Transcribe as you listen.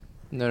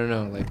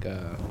No. Like,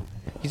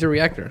 he's a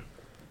reactor.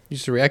 He's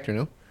just a reactor,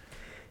 no?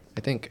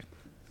 I think.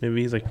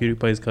 Maybe he's like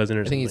PewDiePie's cousin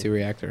or something. I think he's a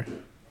reactor.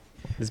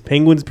 Is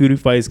Penguinz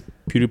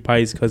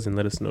PewDiePie's cousin?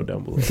 Let us know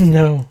down below.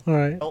 No. All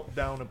right.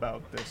 Meltdown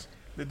about this.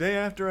 The day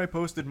after I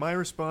posted my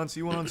response,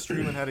 he went on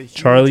stream and had a huge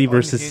Charlie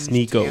versus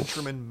unhinged Sneako.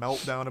 tantrum and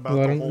meltdown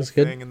about the whole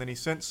thing, and then he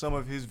sent some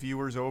of his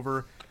viewers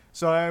over.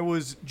 So I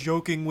was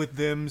joking with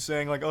them,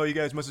 saying like, "Oh, you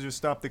guys must have just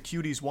stopped the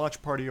cuties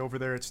watch party over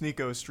there at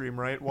Sneako's stream,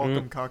 right?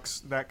 Welcome,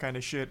 cucks, that kind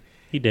of shit."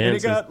 He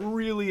dances. And it got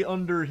really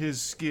under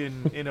his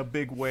skin in a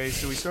big way,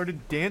 so he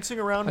started dancing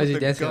around Why is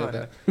with he the dancing like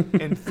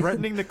gun and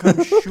threatening to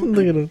come shoot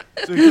Look at me. him.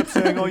 So he kept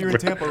saying, "Oh, you're in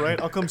Tampa, right?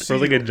 I'll come see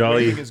Like you." a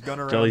jolly- waving his gun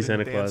around jolly and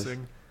Santa Claus.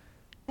 dancing.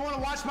 You wanna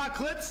watch my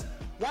clips?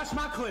 Watch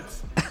my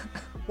clips.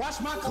 Watch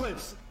my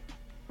clips.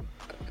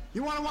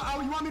 You want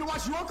me to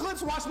watch your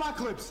clips? Watch my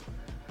clips.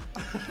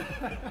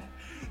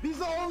 These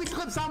are the only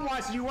clips I'm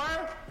watching. You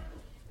were?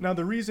 Now,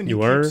 the reason he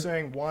keeps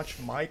saying watch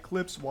my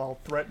clips while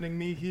threatening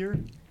me here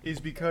is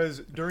because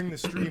during the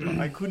stream,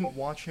 I couldn't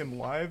watch him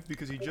live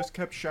because he just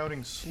kept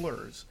shouting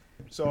slurs.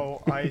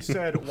 So I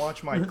said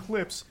watch my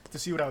clips to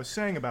see what I was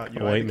saying about you.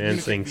 A white man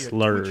saying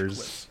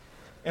slurs.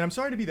 And I'm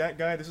sorry to be that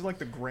guy. This is like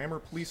the grammar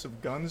police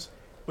of guns.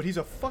 But he's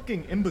a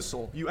fucking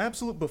imbecile. You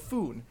absolute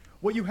buffoon.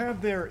 What you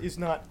have there is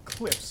not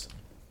clips.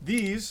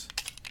 These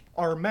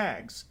are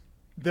mags.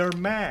 They're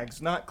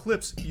mags, not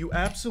clips. You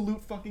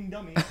absolute fucking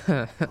dummy.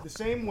 The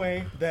same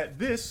way that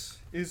this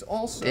is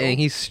also Dang,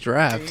 he's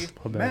strapped.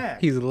 a mag.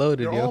 He's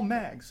loaded, They're yo. all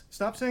mags.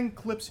 Stop saying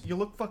clips. You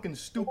look fucking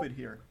stupid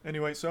here.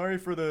 Anyway, sorry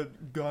for the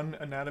gun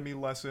anatomy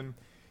lesson.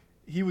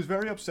 He was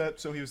very upset,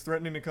 so he was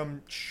threatening to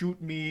come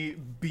shoot me,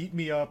 beat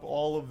me up,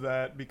 all of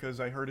that, because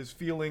I hurt his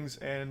feelings,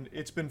 and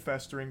it's been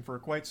festering for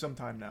quite some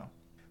time now.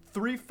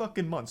 3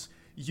 fucking months.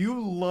 You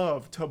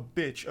love to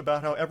bitch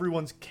about how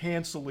everyone's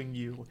canceling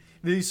you.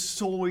 These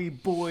soy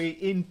boy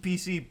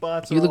NPC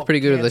bots. You look pretty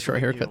good with the short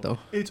canceling haircut, you.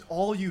 though. It's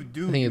all you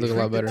do. I think you look a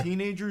lot treat the better.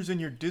 teenagers in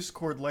your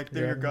Discord like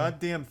they're your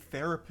goddamn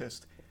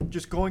therapist.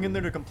 Just going in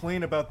there to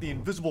complain about the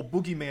invisible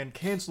boogeyman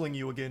canceling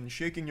you again,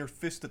 shaking your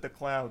fist at the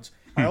clouds.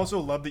 I also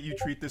love that you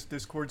treat this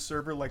Discord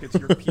server like it's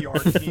your PR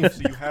team,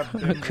 so you have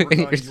them work on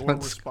your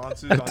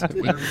responses on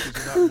Twitter because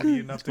you're not witty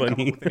enough to come up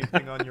with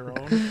anything on your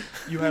own.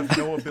 You have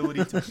no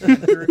ability to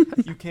banter.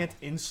 You can't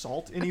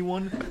insult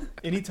anyone.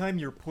 Anytime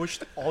you're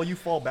pushed, all you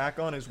fall back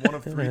on is one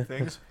of 3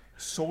 things: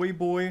 soy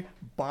boy,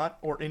 bot,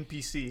 or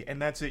NPC, and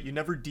that's it. You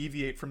never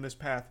deviate from this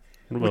path.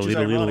 Which is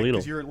ironic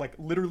because you're like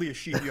literally a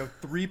sheep. You have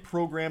 3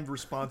 programmed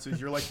responses.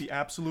 You're like the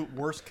absolute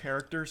worst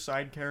character,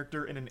 side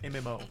character in an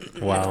MMO.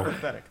 Wow. It's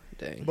pathetic.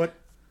 Dang. But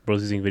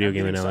Bro's using video I'm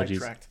game getting analogies.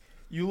 sidetracked.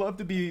 You love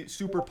to be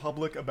super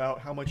public about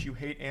how much you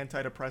hate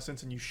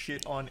antidepressants and you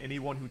shit on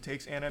anyone who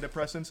takes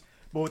antidepressants.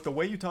 But with the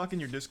way you talk in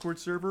your Discord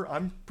server,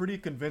 I'm pretty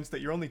convinced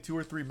that you're only 2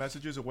 or 3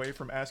 messages away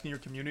from asking your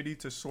community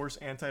to source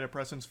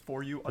antidepressants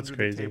for you under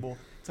the table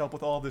to help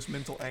with all this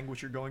mental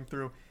anguish you're going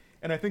through.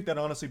 And I think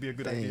that'd honestly be a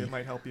good idea. It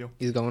might help you.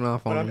 He's going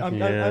off on But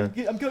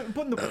me. I'm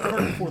putting the cart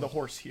before the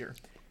horse here.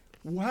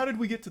 How did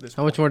we get to this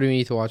How much more do we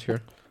need to watch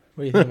here?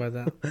 What do you think about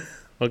that?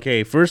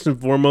 Okay, first and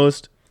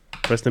foremost,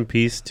 rest in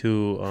peace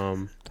to,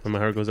 and my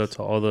heart goes out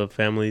to all the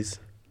families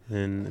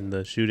in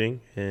the shooting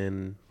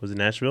in, was it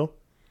Nashville?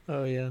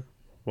 Oh, yeah.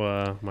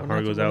 Well, my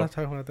heart goes We're out. not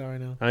talking about that right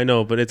now. I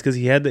know, but it's because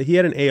he had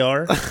an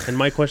AR, and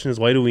my question is,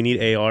 why do we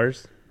need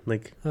ARs?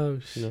 Like, Oh,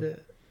 shit. you know,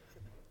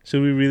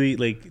 should we really,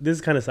 like, this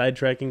is kind of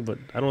sidetracking, but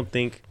I don't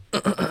think,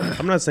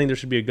 I'm not saying there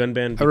should be a gun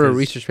ban. I wrote a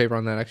research paper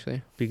on that,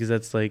 actually. Because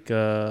that's like,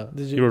 Did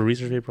you wrote a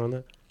research paper on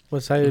that?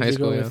 What side did high you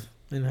school, go yeah. with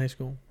in high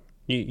school?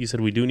 You said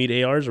we do need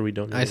ARs or we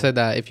don't need I said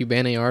that if you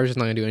ban ARs, it's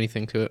not going to do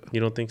anything to it.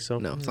 You don't think so?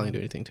 No, it's not going to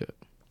do anything to it.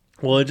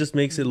 Well, it just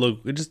makes it look,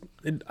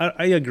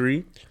 I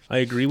agree. I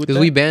agree with that.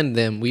 Because we banned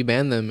them. We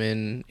banned them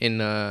in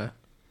I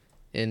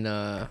don't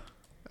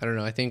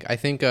know. I think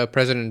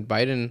President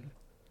Biden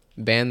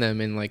banned them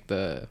in like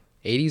the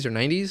 80s or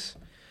 90s.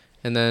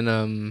 And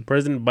then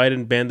President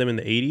Biden banned them in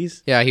the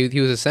 80s? Yeah,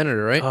 he was a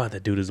senator, right? Oh,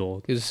 that dude is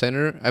old. He was a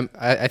senator.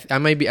 I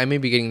might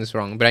be getting this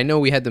wrong, but I know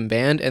we had them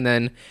banned, and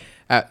then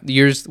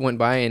years went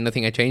by and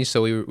nothing had changed,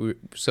 so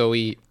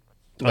we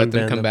let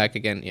them come back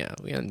again. Yeah,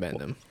 we unbanned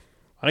them.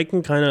 I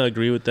can kind of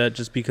agree with that,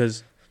 just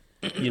because,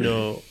 you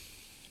know,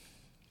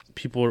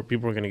 people are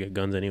gonna get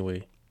guns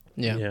anyway.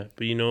 Yeah.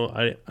 But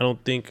I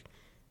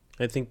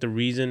think the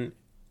reason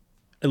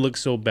it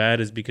looks so bad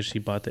is because she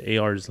bought the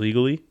ARs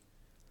legally,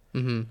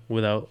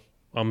 without,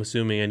 I'm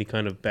assuming, any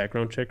kind of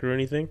background check or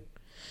anything.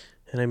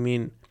 And I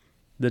mean,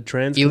 the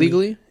trans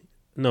illegally?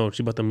 No,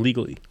 she bought them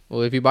legally.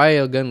 Well, if you buy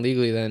a gun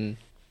legally, then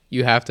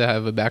you have to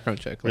have a background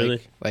check. Like,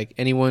 Really? Like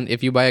anyone,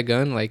 if you buy a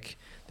gun, like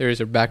there is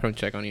a background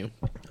check on you.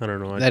 I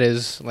don't know. That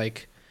is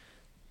like,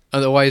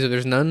 otherwise if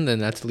there's none, then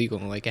that's legal.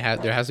 Like there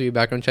has to be a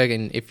background check,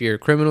 and if you're a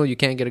criminal, you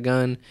can't get a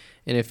gun.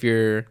 And if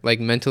you're like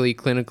mentally,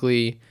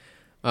 clinically,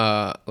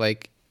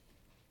 like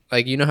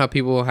you know how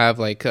people have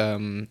like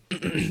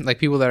like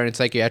people that are in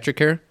psychiatric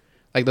care,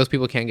 like those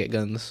people can't get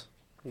guns.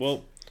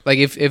 Well, like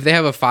if they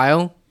have a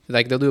file,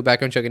 like they'll do a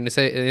background check and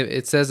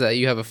it says that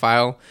you have a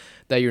file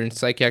that you're in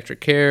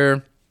psychiatric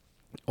care,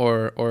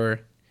 or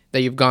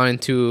that you've gone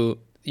into,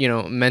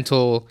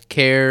 mental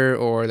care,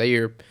 or that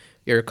you're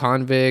a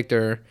convict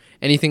or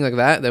anything like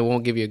that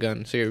won't give you a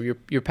gun. So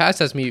your past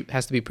has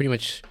to be pretty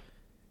much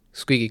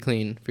squeaky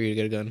clean for you to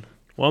get a gun.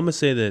 Well, I'm gonna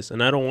say this,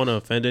 and I don't want to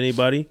offend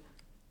anybody,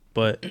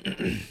 but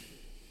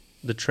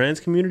the trans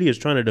community is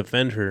trying to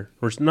defend her,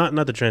 or not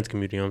the trans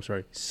community. I'm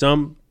sorry.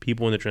 Some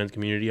people in the trans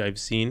community I've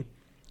seen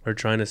are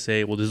trying to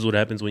say, well, this is what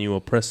happens when you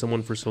oppress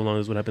someone for so long.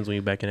 This is what happens when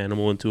you back an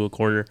animal into a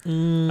corner.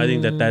 I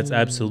think that's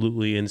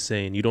absolutely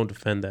insane. You don't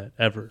defend that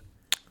ever.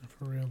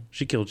 For real.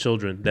 She killed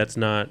children. That's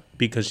not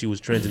because she was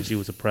trans and she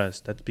was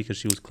oppressed. That's because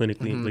she was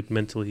clinically, like,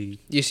 mentally.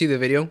 You see the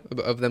video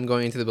of them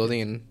going into the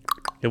building, and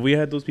if we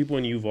had those people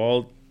in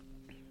Uvalde,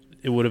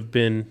 it would have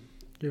been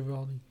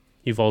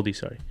Uvalde.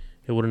 Sorry,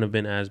 it wouldn't have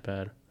been as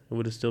bad. It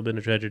would have still been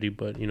a tragedy,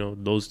 but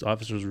those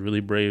officers were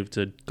really brave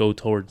to go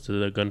towards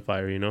the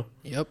gunfire.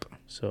 Yep.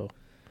 So,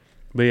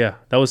 but yeah,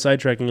 that was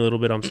sidetracking a little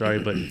bit. I'm sorry,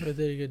 but They did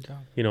a good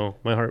job.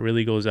 My heart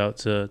really goes out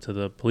to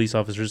the police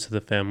officers, to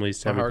the families,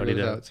 to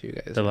everybody out to you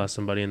guys. that lost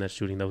somebody in that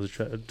shooting. That was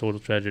a total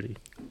tragedy.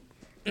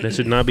 That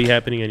should not be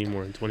happening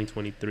anymore in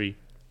 2023.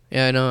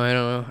 Yeah, I don't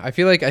know. I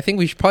think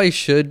we probably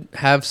should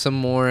have some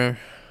more.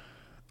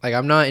 Like,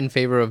 I'm not in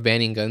favor of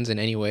banning guns in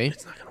any way.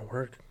 It's not gonna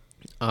work.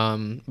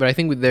 But I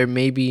think there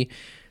may be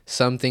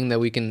something that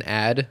we can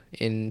add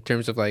in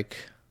terms of like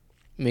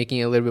making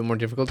it a little bit more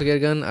difficult to get a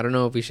gun. I don't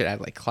know if we should add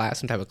like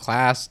some type of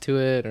class to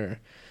it or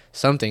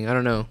something. I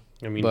don't know.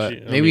 I mean,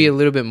 but maybe a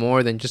little bit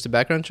more than just a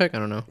background check. I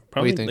don't know.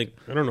 Probably, what do you think?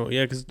 I don't know.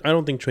 Yeah, because I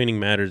don't think training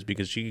matters,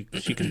 because she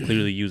can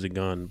clearly use a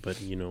gun, but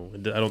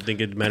I don't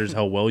think it matters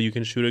how well you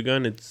can shoot a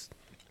gun. It's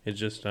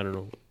just, I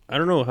don't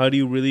know. How do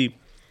you really?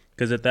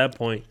 Because at that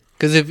point,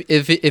 because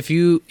if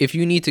you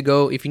need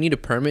a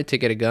permit to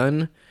get a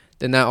gun,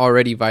 then that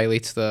already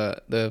violates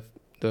the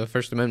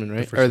First Amendment,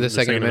 right? Or the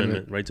Second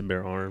Amendment, right to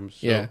bear arms.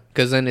 So. Yeah,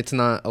 because then it's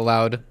not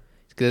allowed.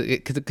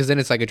 Because then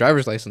it's like a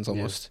driver's license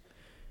almost,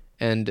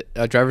 and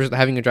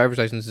having a driver's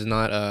license is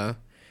not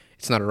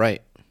it's not a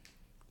right.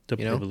 It's a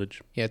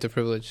privilege. Yeah, it's a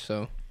privilege.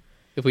 So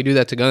if we do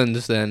that to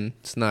guns, then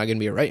it's not going to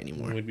be a right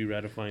anymore. We'd be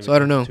ratifying so the I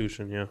don't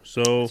Constitution. know. Yeah.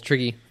 So it's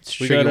tricky.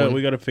 We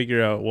gotta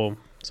figure out. Well,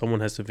 someone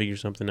has to figure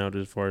something out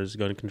as far as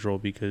gun control,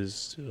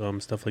 because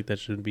stuff like that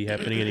shouldn't be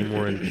happening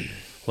anymore, and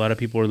a lot of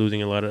people are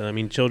losing a lot of. I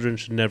mean, children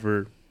should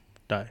never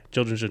die.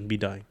 Children shouldn't be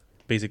dying.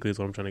 Basically, is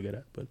what I'm trying to get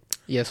at. But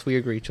yes, we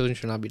agree. Children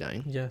should not be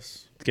dying.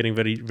 Yes. It's getting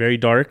very, very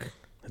dark.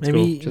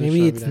 Maybe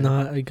it's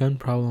not a gun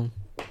problem.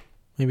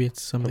 Maybe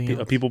it's something else.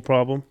 A people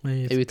problem.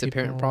 Maybe it's a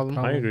parent problem.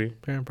 I agree.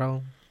 Parent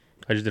problem.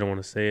 I just didn't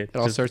want to say it. It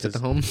all starts at the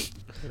home,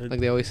 like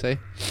they always say.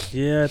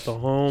 Yeah, at the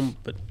home,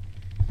 but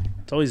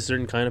it's always a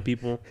certain kind of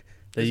people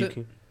that you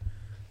can.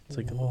 It's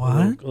like a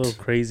little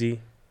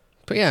crazy.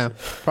 But yeah,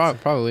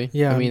 probably.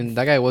 Yeah, I mean,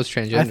 that guy was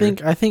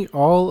transgender. I think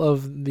all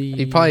of the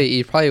he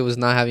probably was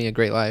not having a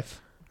great life.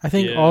 I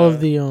think all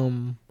of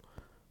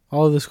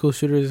the school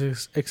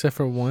shooters except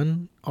for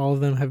one, all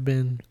of them have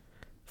been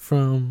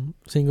from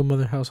single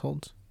mother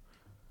households.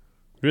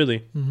 Really?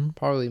 Mm-hmm.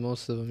 Probably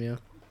most of them, yeah.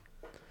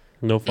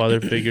 No father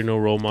figure, no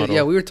role model.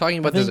 Yeah, we were talking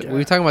about this. We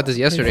were talking about this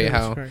yesterday.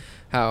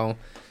 How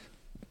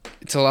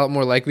it's a lot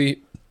more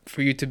likely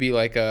for you to be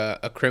like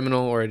a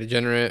criminal or a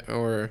degenerate,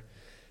 or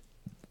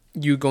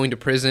you going to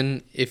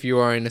prison if you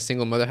are in a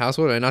single mother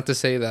household. And not to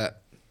say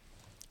that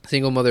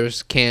single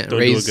mothers can't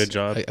raise do a good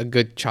job, a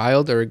good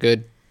child, or a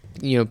good,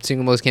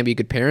 single mothers can't be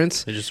good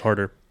parents. It's just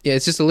harder. Yeah,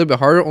 it's just a little bit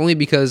harder, only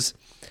because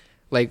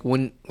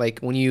when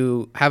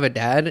you have a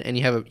dad and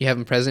you have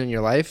him present in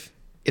your life,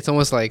 it's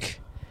almost like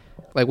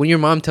when your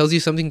mom tells you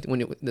something,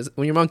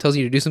 when your mom tells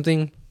you to do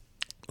something,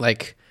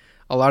 like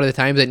a lot of the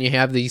times, then you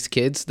have these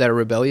kids that are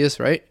rebellious,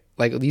 right?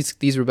 Like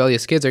these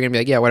rebellious kids are gonna be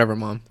like, yeah, whatever,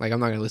 mom. Like, I'm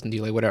not gonna listen to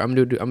you. Like, whatever. I'm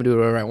gonna do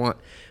whatever I want.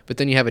 But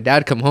then you have a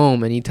dad come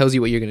home and he tells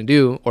you what you're gonna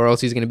do, or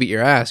else he's gonna beat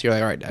your ass. You're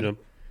like, all right, dad. Yep.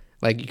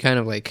 Like, you kind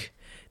of like,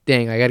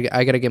 dang,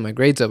 I gotta get my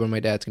grades up, or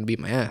my dad's gonna beat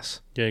my ass.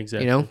 Yeah,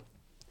 exactly.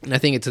 And I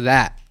think it's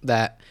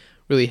that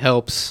really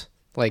helps,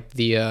 like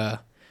the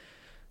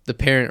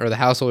parent or the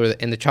household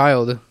and the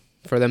child,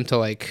 for them to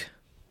like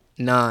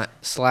not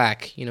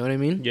slack. You know what I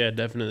mean? Yeah,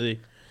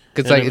 definitely.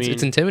 Because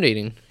it's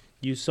intimidating.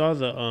 You saw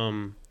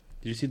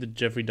did you see the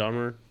Jeffrey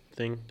Dahmer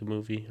thing, the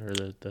movie, or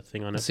the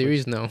thing on Netflix? The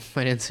series? No,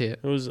 I didn't see it.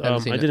 It was I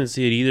didn't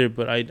see it either,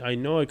 but I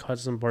know I caught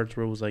some parts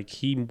where it was like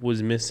he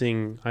was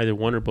missing either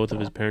one or both of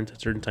his parents at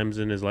certain times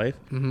in his life.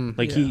 Mm-hmm.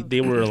 Like they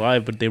were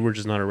alive, but they were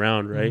just not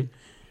around, right? Mm-hmm.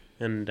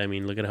 And I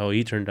mean, look at how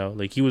he turned out.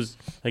 Like,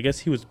 I guess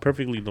he was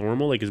perfectly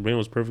normal. Like, his brain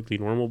was perfectly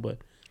normal, but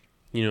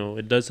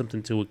it does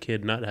something to a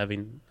kid not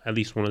having at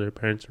least one of their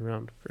parents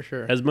around. For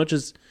sure. As much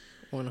as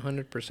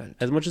 100%.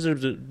 As much as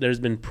there's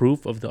been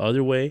proof of the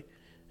other way,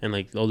 and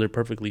like, they're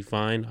perfectly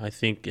fine, I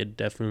think it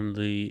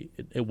definitely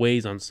it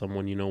weighs on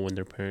someone, when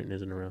their parent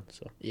isn't around.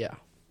 So yeah.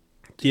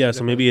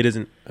 So maybe it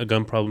isn't a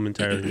gun problem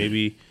entirely.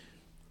 Maybe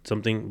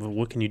something. But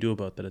what can you do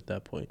about that at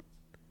that point?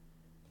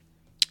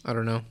 I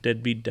don't know.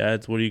 Deadbeat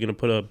dads. What are you gonna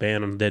put a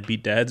ban on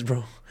deadbeat dads,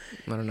 bro?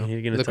 I don't know.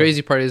 The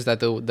crazy part is that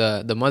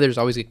the mothers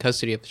always get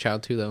custody of the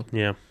child too, though.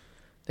 Yeah.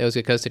 They always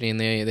get custody, and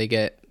they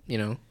get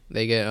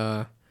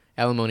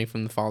alimony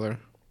from the father.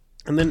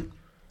 And then,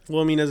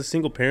 well, I mean, as a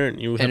single parent,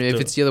 you have And if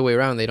to, it's the other way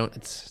around, it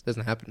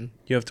doesn't happen.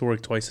 you have to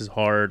work twice as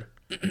hard.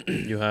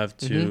 You have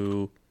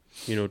to,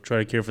 try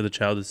to care for the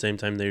child at the same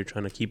time that you're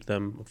trying to keep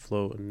them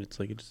afloat. And it's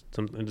like it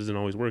doesn't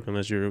always work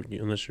unless you're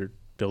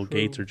Bill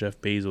Gates or Jeff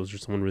Bezos or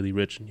someone really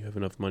rich and you have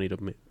enough money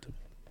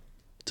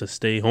to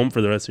stay home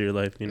for the rest of your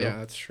life. Yeah,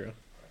 that's true.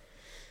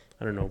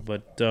 I don't know,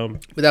 but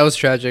that was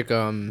tragic.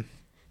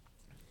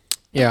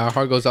 Yeah, our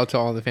heart goes out to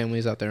all the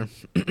families out there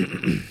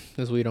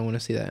because we don't want to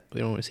see that.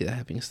 We don't want to see that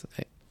happening.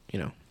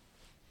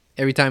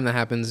 Every time that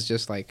happens, it's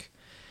just like,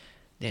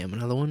 damn,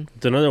 another one.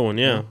 It's another one,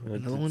 yeah.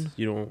 Another one.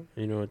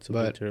 It's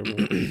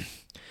something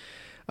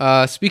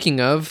terrible.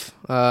 Speaking of,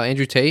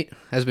 Andrew Tate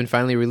has been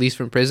finally released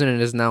from prison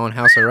and is now on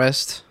house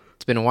arrest.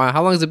 It's been a while.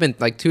 How long has it been?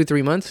 Like 2 or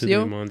 3 months, 2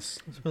 yo? 3 months.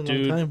 It's been a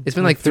Dude, long time. It's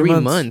been like 3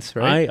 months,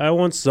 right? I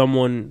want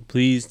someone,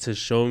 please, to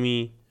show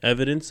me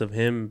evidence of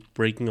him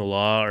breaking a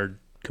law or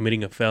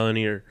committing a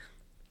felony or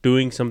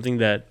doing something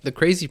that The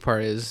crazy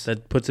part is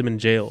puts him in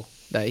jail.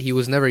 that he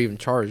was never even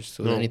charged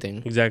with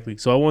anything. Exactly.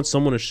 So I want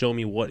someone to show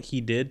me what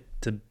he did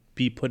to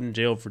be put in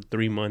jail for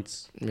 3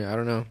 months Yeah, I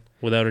don't know.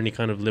 without any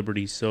kind of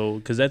liberty. So,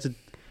 because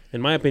in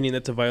my opinion,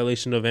 that's a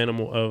violation of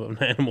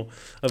human.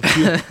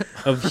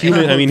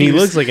 I mean, he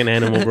looks like an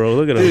animal, bro.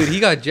 Look at him. Dude, he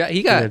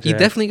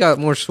definitely got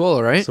more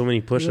swole, right? So many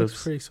He looks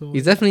push-ups. pretty swole.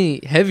 He's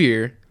definitely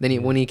heavier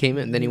than when he came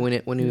in. Than he went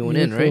in, He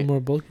right? looks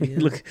more bulky.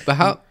 Yeah. But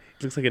how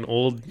Looks like an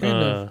old.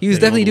 Kinda. he was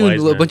like definitely old doing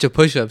wise a man. bunch of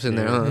push-ups in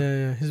there, huh?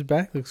 Yeah. His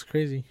back looks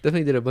crazy.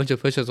 Definitely did a bunch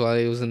of push-ups while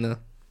he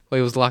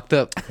was locked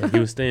up. He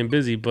was staying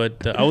busy,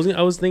 but I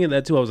was thinking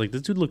that too. I was like,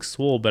 this dude looks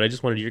swole, but I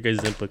just wanted your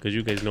guys' input because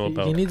you guys know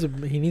about. He needs to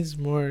do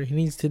more. He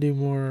needs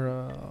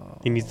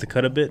to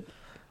cut a bit.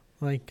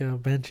 Like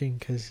benching,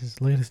 because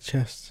look at his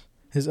chest,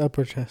 his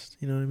upper chest.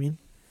 You know what I mean?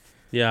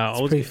 Yeah, It's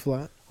I was pretty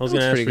flat. gonna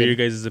Looks ask pretty for your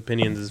good. guys'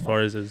 opinions as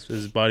far as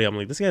his body. I'm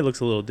like, this guy looks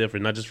a little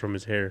different, not just from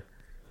his hair.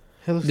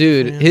 He looks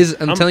Dude, different,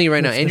 yeah. I'm telling you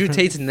right now, Looks Andrew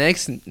different.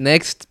 Tate's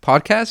next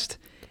podcast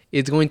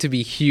is going to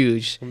be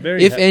huge. I'm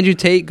very If Andrew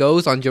Tate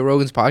goes on Joe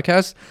Rogan's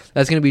podcast,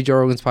 that's going to be Joe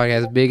Rogan's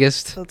podcast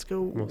biggest Let's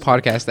go.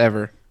 podcast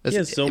ever. he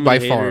has so by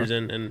many far. haters,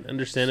 and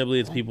understandably,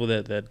 it's people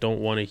that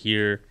don't want to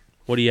hear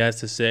what he has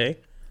to say.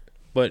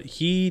 But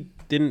he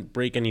didn't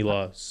break any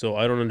laws, so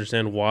I don't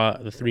understand why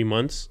the 3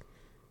 months.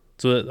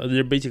 So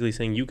they're basically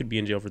saying you could be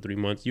in jail for 3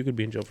 months. You could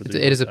be in jail for 3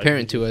 months. It is I could apparent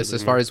be in to jail us, for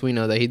as 3 far months. as we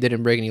know, that he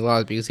didn't break any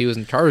laws because he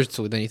wasn't charged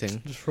with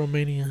anything. Just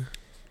Romania.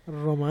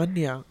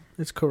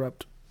 It's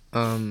corrupt.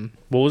 Well,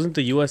 wasn't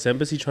the U.S.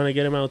 Embassy trying to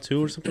get him out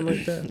too, or something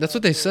like that? That's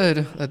what they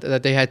said,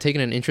 that they had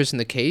taken an interest in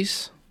the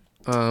case.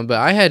 But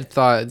I had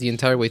thought the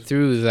entire way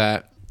through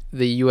that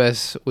the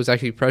U.S. was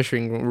actually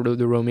pressuring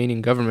the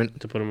Romanian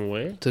government To put him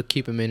away? to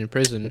keep him in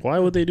prison. Why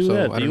would they do So,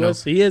 that? I The don't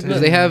U.S. He is Because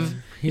not. they have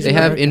He's they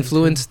have American,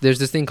 influence. too. There's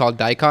this thing called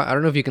DICOT. I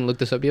don't know if you can look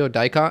this up, yo.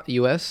 DICOT,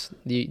 U.S.,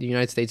 the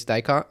United States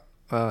DICOT,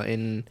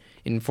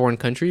 in foreign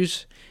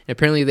countries. And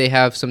apparently, they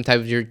have some type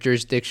of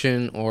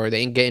jurisdiction, or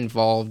they get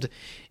involved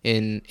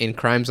in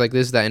crimes like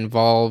this that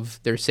involve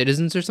their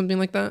citizens or something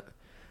like that.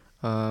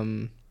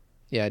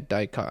 Yeah,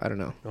 DICOT. I don't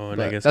know. Oh, and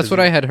But I guess that's 'cause what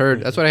I he- had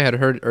heard. That's what I had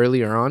heard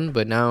earlier on.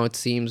 But now it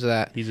seems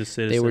that He's a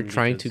citizen. they were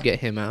trying to because get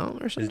him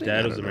out or something. his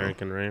dad I was don't know.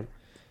 American, right?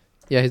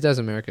 Yeah, his dad's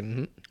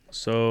American. Mhm.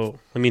 So,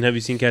 I mean, have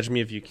you seen Catch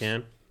Me If You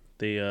Can?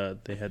 They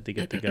had to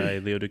get the guy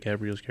Leo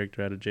DiCaprio's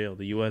character out of jail.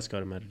 The U.S.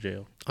 got him out of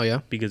jail Oh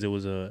yeah. because it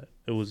was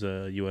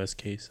a U.S.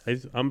 case. I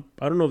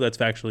don't know if that's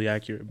factually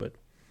accurate, but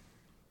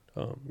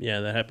yeah,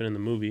 that happened in the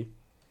movie.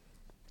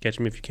 Catch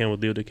Me If You Can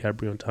with Leo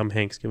DiCaprio and Tom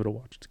Hanks. Give it a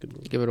watch. It's a good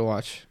movie. Give it a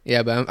watch.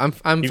 Yeah, but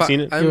I'm You've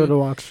seen it? Give it a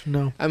watch.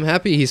 No. I'm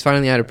happy he's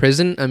finally out of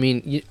prison. I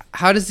mean,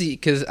 how does he?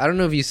 Because I don't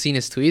know if you've seen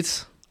his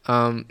tweets,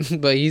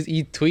 but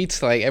he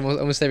tweets like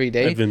almost every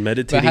day. I've been But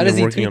meditating how does and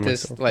he working tweet on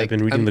this? myself. Like, I've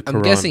been reading the Quran.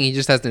 I'm guessing he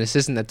just has an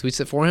assistant that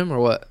tweets it for him, or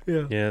what?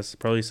 Yeah. Yes,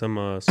 probably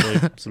some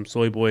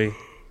soy boy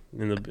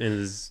in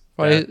his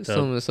Probably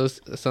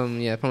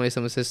bathtub. probably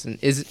some assistant.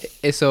 Is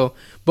so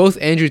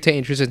both Andrew Tate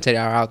and Tristan Tate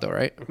are out though,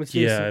 right?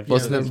 Yeah,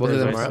 Both of them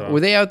I are saw. out.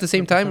 Were they out at the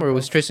same time, or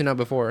was Tristan out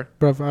before?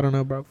 Bruv, I don't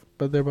know, bruv.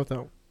 But they're both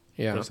out.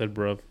 Yeah, I said,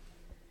 bro.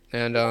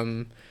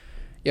 and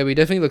yeah, we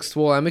definitely look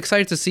swole. I'm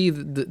excited to see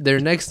their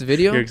next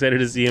video. You're excited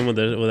to see him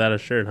without a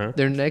shirt, huh?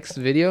 Their next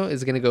video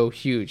is gonna go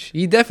huge.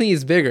 He definitely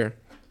is bigger.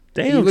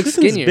 Damn, looks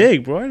Tristan's skinnier.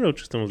 big, bro. I know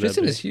Tristan was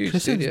Tristan that is big. huge.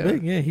 Tristan's Dude, yeah.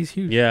 big. Yeah, he's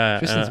huge. Yeah,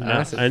 Tristan's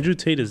massive. Andrew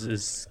Tate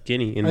is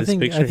skinny in I this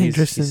think picture. he's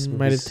Tristan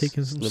might have he's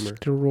taken some slimmer.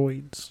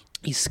 steroids.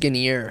 He's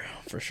skinnier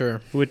for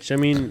sure. Which I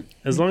mean,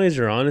 as long as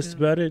you're honest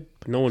about it,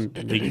 no one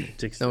really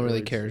takes. No one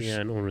really steroids. cares.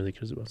 Yeah, no one really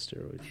cares about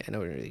steroids Yeah,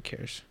 nobody really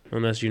cares.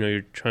 unless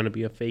you're trying to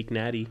be a fake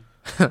natty,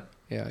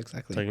 Yeah,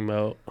 exactly. talking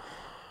about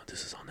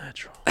this is all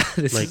natural.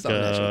 This like is all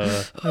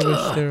natural. I wish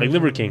steroids like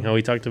Liver were- King, how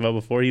we talked about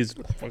before. He's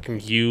fucking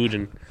huge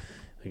and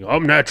like,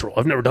 I'm natural.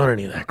 I've never done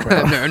any of that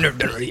crap. I've never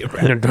done any of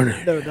I've never done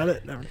it. Never done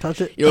it. Never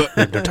touch it. Yo,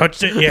 Never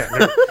touched it. Yeah,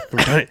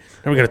 never done it.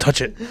 Never gonna touch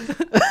it.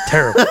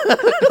 Terrible.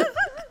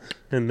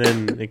 And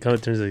then it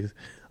comes turns like,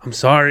 I'm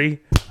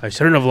sorry. I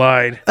shouldn't have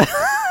lied.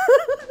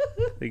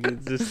 Like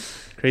it's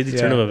just crazy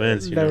turn of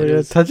events. You Never know?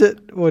 gonna touch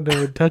it. Would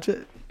never touch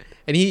it.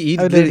 And he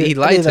I lied did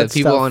to that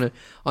people stuff.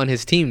 on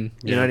his team.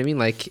 You know Yeah. what I mean?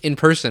 Like in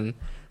person,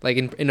 like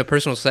in a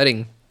personal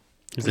setting.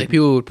 He's Like like,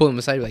 people would pull him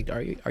aside, like,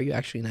 "Are you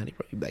actually natty,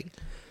 bro?" He'd be like,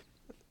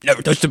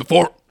 "Never touched it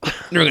before.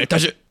 Never gonna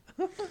touch it."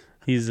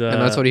 he's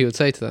And that's what he would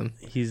say to them.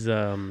 he's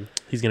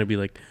gonna be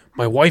like,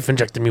 my wife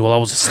injected me while I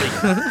was asleep.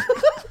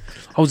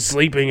 I was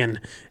sleeping and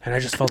I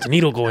just felt a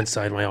needle go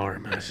inside my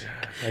arm.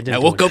 I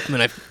woke up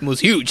and it was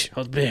huge. I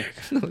was big.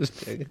 That was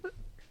big.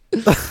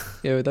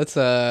 Yeah, but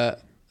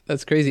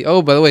that's crazy.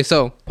 Oh, by the way,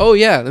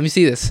 let me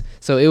see this.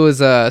 So it was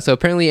so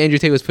apparently Andrew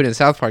Tate was put in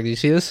South Park. Did you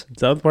see this?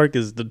 South Park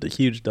is the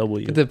huge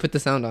W. Put the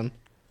sound on.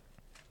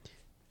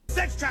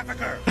 Sex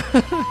trafficker!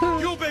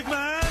 You big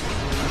man!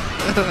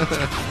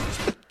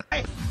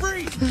 Hey,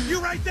 freeze!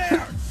 You right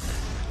there!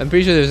 I'm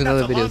pretty sure there's another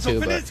That's video Alonzo too,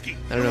 but Paninsky,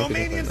 I don't know if we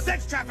Romanian can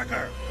sex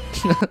trafficker!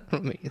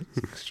 find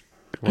that.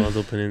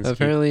 Alonzo Paninsky.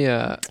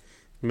 Apparently,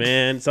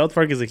 Man, South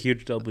Park is a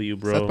huge W,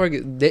 bro.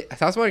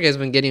 South Park has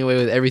been getting away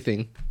with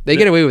everything. They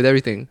get away with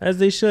everything. As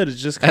they should.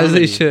 It's just comedy. As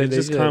they should, It's they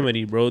just should.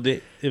 comedy, bro.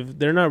 They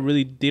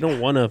don't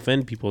want to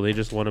offend people. They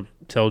just want to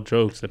tell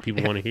jokes that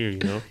people want to hear, you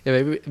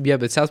know?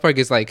 But South Park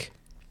is like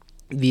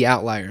the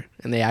outlier,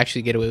 and they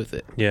actually get away with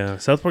it Yeah,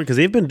 South Park, because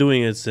they've been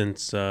doing it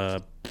since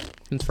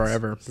since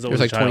forever. since I There's was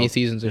a like 20 child.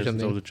 seasons or Yeah,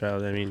 since I was something. a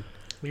child. I mean,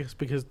 I guess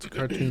because it's a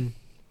cartoon.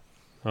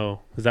 oh,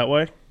 is that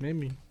why?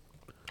 Maybe.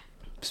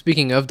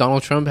 Speaking of,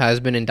 Donald Trump has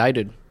been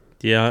indicted.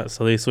 Yeah,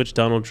 so they switched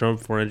Donald Trump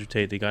for Andrew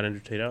Tate. They got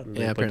Andrew Tate out and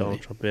they Yeah, put apparently.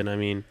 Donald Trump in. I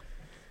mean,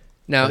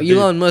 Now, That dude-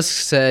 Elon Musk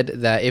said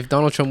that if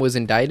Donald Trump was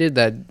indicted,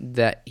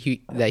 that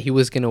he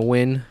was gonna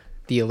win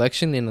the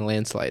election in a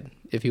landslide.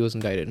 If he was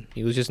indicted,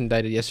 he was just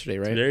indicted yesterday,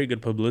 it's right? very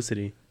good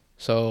publicity.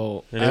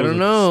 So And it I was don't with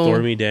know.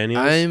 Stormy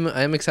Daniels.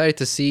 I'm excited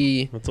to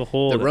see That's a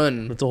whole the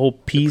run. That's a whole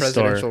P star.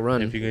 presidential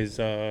run. If you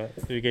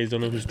guys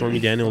don't know who Stormy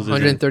Daniels is,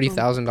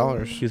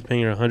 $130,000. he was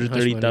paying her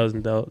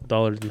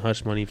 $130,000 in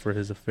hush money for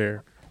his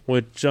affair.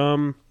 Which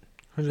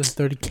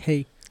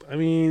 130K. I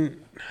mean,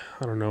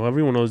 I don't know.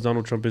 Everyone knows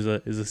Donald Trump is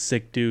a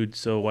sick dude.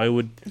 So why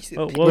would?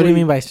 What do you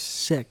mean by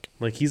sick?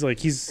 Like he's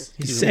He's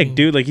sick, really-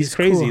 dude. Like he's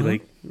crazy. cool, huh?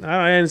 Like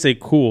I didn't say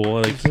cool.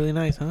 Like He's really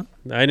nice, huh?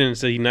 I didn't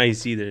say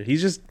nice either.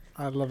 He's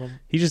I love him.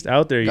 just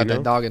out there, you Got know.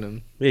 that dog in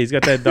him. Yeah, he's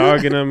got that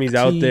dog in him. He's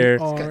out there.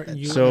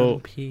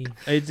 T-R-U-M-P.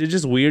 It's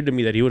just weird to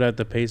me that he would have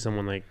to pay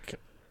someone like.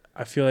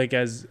 I feel like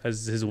as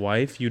his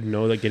wife, you'd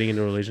know that getting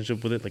into a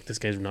relationship with it, like this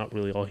guy's not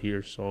really all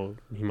here, so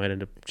he might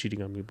end up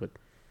cheating on me. But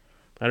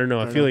I don't know.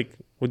 I feel like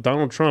with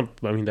Donald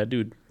Trump, I mean that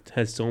dude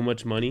has so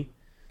much money,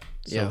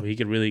 so Yeah. he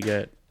could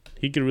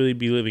really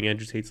be living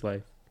Andrew Tate's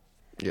life.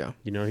 Yeah.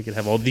 You know, he could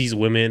have all these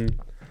women,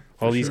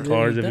 all these sure.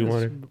 cars Yeah, if he does.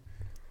 wanted.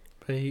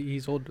 But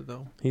he's older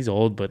though. He's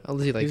old, but How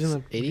old is he? Like He's in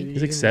the- 80? he's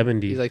like in the-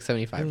 70. He's like He's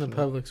 75. in the something.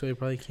 public, so he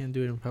probably can't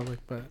do it in public.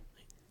 But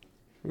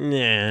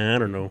Nah, I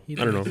don't know. He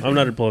I don't know. doesn't- I'm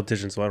not a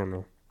politician, so I don't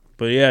know.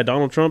 But yeah,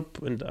 Donald Trump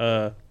and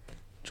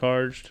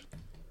charged,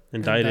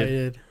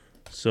 indicted.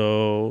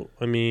 So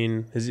I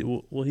mean,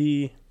 will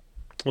he?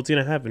 What's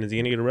gonna happen? Is he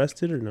gonna get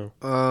arrested or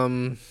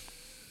no?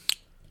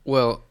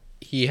 Well,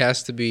 he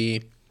has to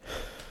be.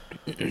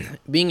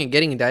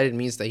 Getting indicted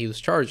means that he was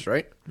charged,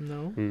 right?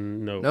 No.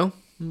 No. No.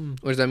 Hmm.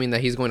 Or does that mean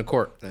that he's going to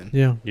court then?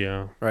 Yeah.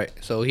 Yeah, Right.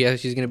 So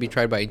he's going to be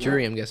tried by a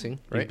jury. I'm guessing,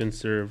 he's right? been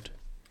served.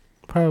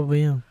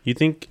 Probably yeah. You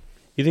think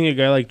a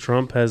guy like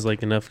Trump has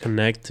like enough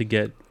connect to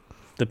get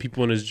the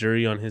people in his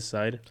jury on his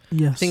side?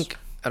 Yes. I think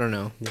I don't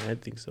know. Yeah, I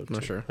think so. I'm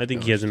not too. sure. I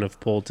think No. he has enough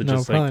pull to no,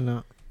 just probably like.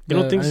 not. You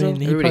don't But, think I so? mean,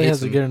 he Everybody probably hates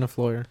has a him. good enough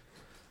lawyer.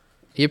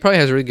 He probably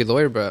has a really good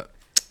lawyer, but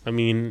I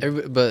mean,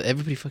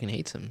 everybody fucking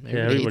hates him.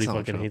 everybody Donald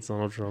fucking Trump. hates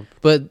Donald Trump.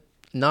 But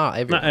not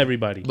everybody. Not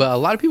everybody. But a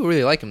lot of people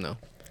really like him though.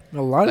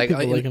 A lot of Like,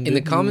 people in- like him. in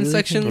the dude. comment You really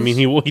section, think- I mean,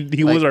 he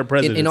was Like, our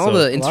president. in all so the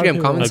lot of Instagram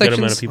people- comment a good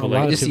amount sections. of people a lot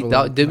like of You just see people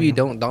like W him.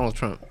 don't Donald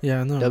Trump.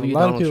 Yeah, no. W a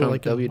lot of Donald people Trump,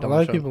 like him. W A Donald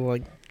lot of Trump. people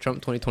like. Trump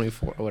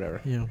 2024 or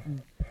whatever. Yeah.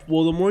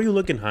 Well, the more you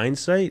look in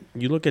hindsight,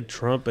 you look at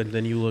Trump and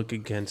then you look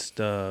against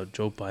Joe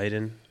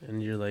Biden,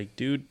 and you're like,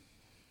 dude,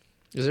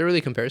 Is there really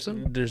a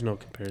comparison? there's no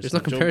comparison. There's no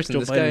comparison. Joe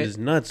This Biden guy is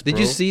nuts. Did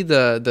bro. you see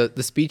the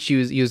speech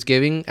he was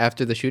giving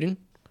after the shooting?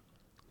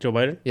 Joe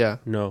Biden? Yeah.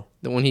 No.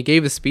 When he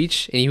gave the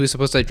speech and he was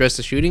supposed to address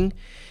the shooting,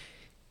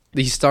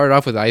 he started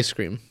off with ice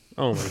cream.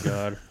 Oh my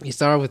god, He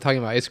started off with talking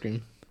about ice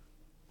cream.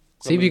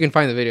 See if you can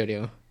find the video,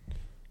 Diego.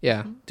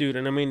 Yeah. dude.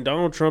 And I mean,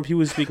 Donald Trump, he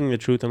was speaking the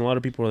truth, and a lot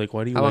of people were like,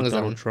 "Why do you How long like is that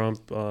Donald one?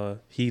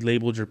 Trump? He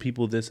labeled your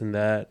people this and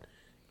that."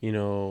 You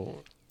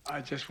know,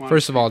 I just want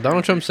First to of all, say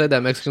Donald Trump thank said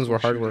that Mexicans were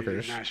hard Shooting in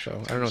workers.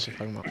 Nashville, So I don't know what they're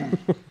talking about. I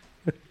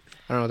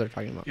don't know what they're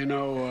talking about. you. You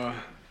know,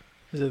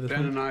 Is it this Ben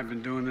one? and I have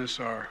been doing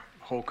this our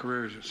whole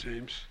careers, it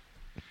seems.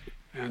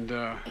 And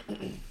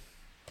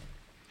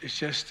it's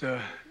just,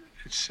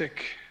 it's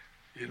sick.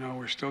 You know,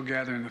 we're still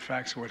gathering the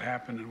facts of what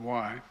happened and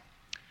why.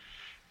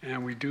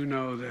 And we do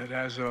know that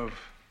as of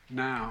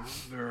now,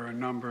 there are a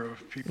number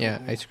of people Yeah,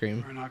 who ice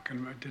cream. are not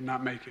did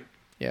not make it,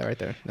 Yeah, right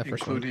there. That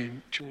first one.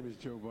 including. My name is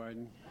Joe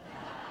Biden.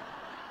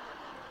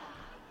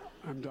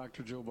 I'm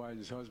Dr. Joe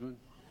Biden's husband.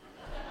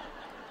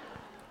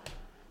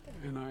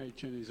 And I ate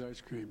Jenny's ice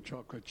cream,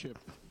 chocolate chip.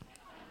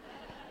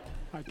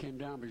 I came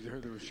down because I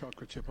heard there was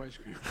chocolate chip ice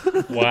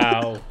cream.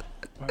 wow.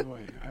 By the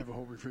way, I have a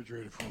whole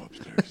refrigerator full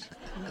upstairs.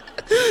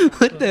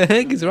 What the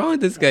heck is wrong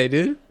with this guy,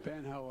 dude?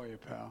 Ben, how are you,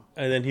 pal?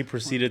 And then he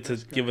proceeded to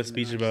give a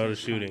speech about a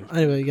shooting.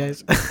 Anyway,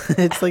 guys,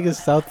 it's like a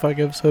South Park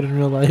episode in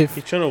real life.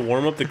 He's trying to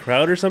warm up the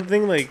crowd or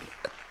something? Like,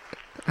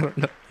 I don't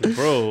know.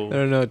 bro. I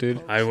don't know,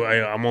 dude.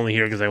 I'm only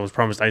here because I was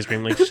promised ice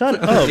cream. Like,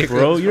 shut up,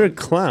 bro. You're a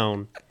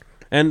clown.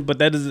 But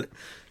that is,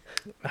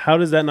 how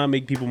does that not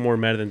make people more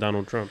mad than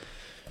Donald Trump?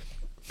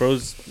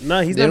 Bro's he's They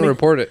not. don't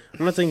report it.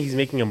 I'm not saying he's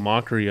making a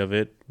mockery of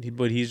it,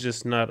 but he's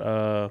just not.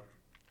 I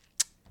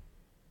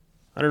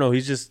don't know.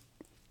 He's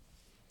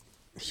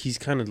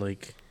kind of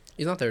like.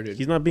 He's not there, dude.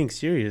 He's not being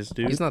serious,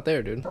 dude. He's not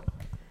there, dude.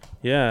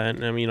 Yeah,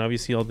 and I mean,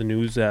 obviously, all the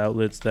news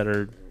outlets that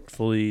are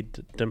fully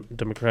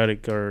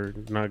democratic are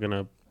not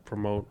gonna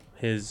promote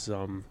his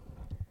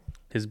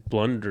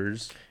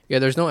blunders. Yeah,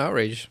 there's no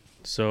outrage.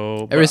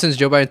 So Ever since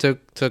Joe Biden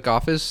took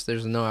office,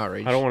 there's no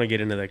outrage. I don't want to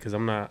get into that because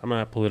I'm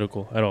not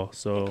political at all.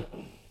 So,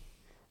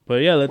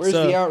 but yeah, let's. Where's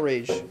the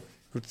outrage?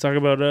 Let's talk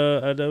about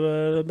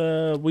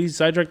we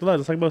sidetracked a lot.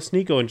 Let's talk about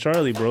Sneako and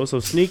Charlie, bro. So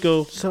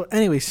Sneako. So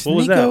anyway, What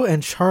was Sneako that?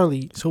 and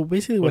Charlie. So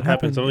basically, what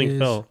happened? Something is,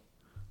 fell.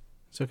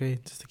 It's okay.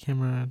 Just the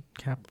camera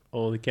cap.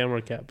 Oh, the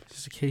camera cap.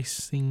 Just a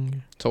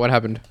casing. So what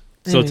happened?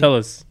 So Anyway, tell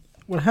us,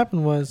 what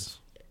happened was.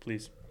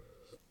 please.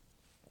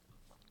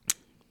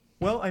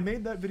 Well, I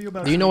made that video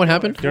about. Do you know what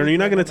happened? Darren, are you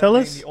not gonna tell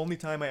us? The only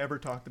time I ever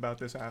talked about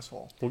this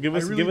asshole. Well, give I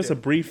us really a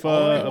did. brief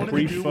All I wanted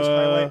to do was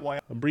highlight why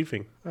a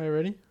briefing. Are you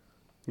ready?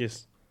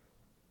 Yes.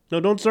 No,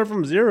 don't start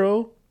from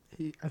zero.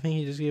 I think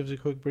he just gives a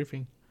quick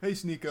briefing. Hey,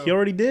 Sneako. He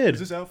already did. Does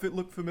this outfit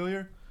look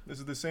familiar? This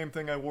is the same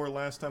thing I wore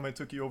last time I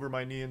took you over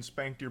my knee and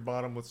spanked your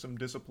bottom with some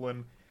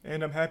discipline.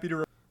 And I'm happy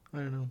to. I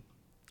don't know.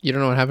 You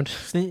don't know what happened?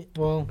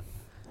 Well,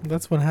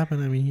 that's what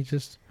happened. I mean, he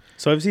just.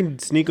 So I've seen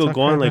Sneako Talk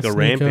go on like about a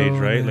rampage,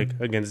 Sneako right? and- Like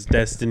against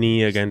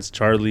Destiny, against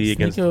Charlie,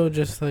 against Sneako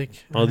just like.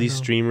 I all don't these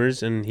know.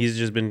 streamers, and he's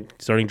just been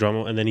starting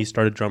drama, and then he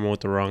started drama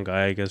with the wrong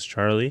guy, I guess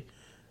Charlie,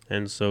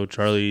 and so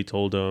Charlie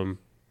told him,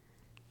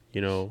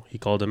 he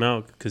called him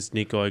out because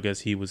Sneako, I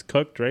guess he was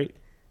cucked, right?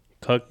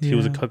 Cucked. He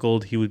was a Yeah.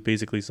 cuckold. He would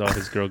basically saw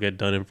his girl get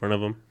done in front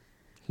of him.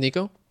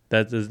 Nico?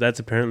 That's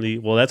apparently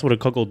that's what a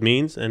cuckold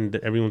means, and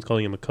everyone's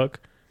calling him a cuck.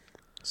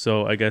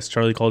 So I guess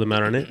Charlie called him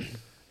out on it,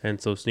 and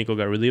so Sneako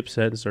got really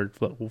upset and started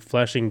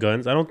flashing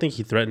guns. I don't think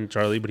he threatened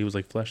Charlie, but he was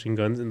like flashing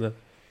guns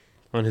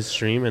on his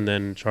stream, and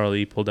then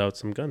Charlie pulled out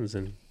some guns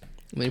and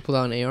And then he pulled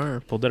out an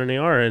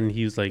AR. and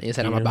he was like, And he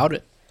said, I'm about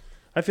it.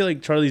 I feel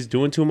like Charlie's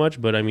doing too much,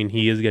 but I mean,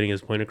 he is getting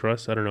his point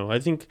across. I don't know. I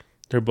think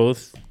they're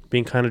both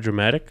being kind of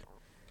dramatic.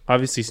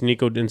 Obviously,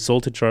 Sneako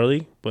insulted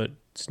Charlie, but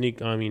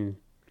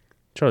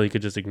Charlie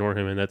could just ignore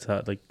him, and that's how,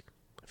 I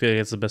feel like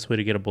that's the best way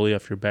to get a bully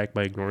off your back,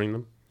 by ignoring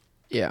them.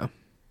 Yeah.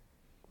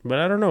 But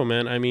I don't know,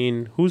 man. I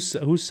mean, whose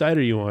side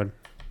are you on?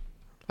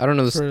 I don't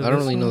know this. For I don't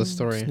this really know the one,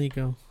 story.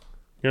 Sneako.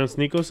 You're on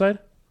Sneako's side?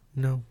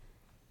 No.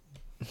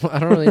 I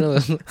don't really know.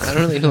 I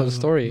don't really know the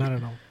story. Not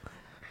at all.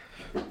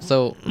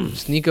 So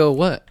Sneako,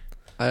 what?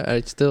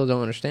 I still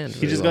don't understand.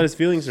 He just got his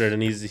feelings hurt,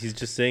 and he's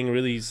just saying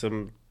really he's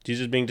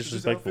just being Does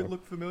this disrespectful. outfit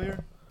look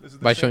familiar? This is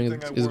the By same showing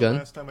thing I his wore gun?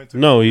 last time I took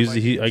No, you over my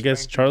knee he. and I guess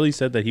spanked Charlie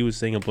said that he was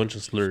saying a bunch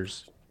of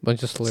slurs.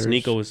 Bunch of slurs.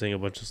 Sneako was saying a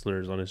bunch of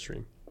slurs on his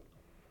stream.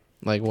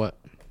 Like what?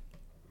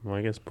 Well,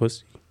 I guess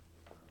pussy.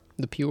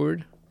 The P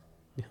word?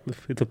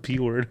 The P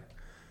word.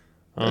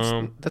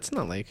 That's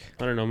not like.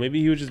 I don't know.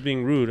 Maybe he was just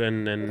being rude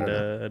and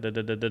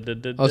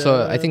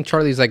Also, I think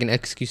Charlie's like an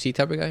XQC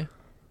type of guy.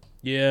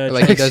 yeah,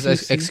 Like he does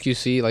XQC.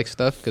 XQC like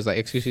stuff because like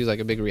XQC is like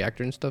a big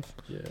reactor and stuff.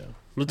 Yeah.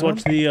 Let's I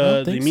watch don't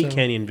the think Meat so.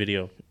 Canyon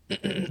video.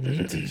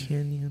 Meat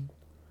Canyon.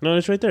 No,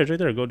 it's right there. It's right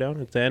there. Go down.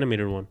 It's the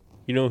animated one.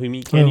 You know who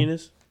Meat Canyon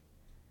is?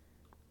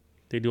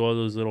 They do all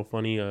those little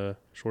funny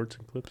shorts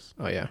and clips.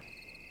 Oh yeah.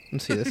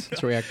 Let's see this.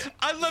 Let's react.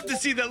 I'd love to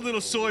see that little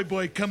soy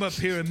boy come up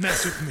here and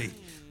mess with me.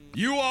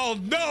 You all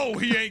know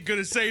he ain't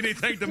gonna say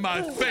anything to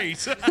my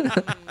face.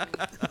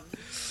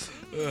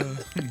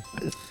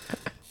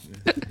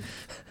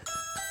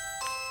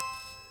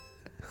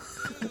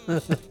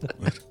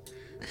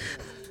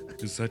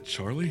 Is that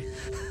Charlie?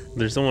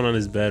 There's someone on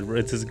his bed.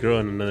 It's his girl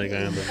and another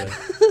guy on the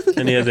bed.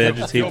 And he has the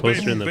Andrew Tate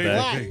poster in the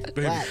back. Hey,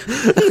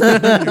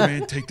 baby.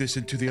 Man, take this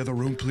into the other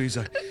room, please.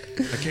 I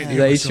can't hear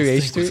that myself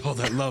H3H3? think with all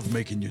that love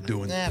making you're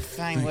doing. Yeah,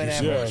 fine, Thank you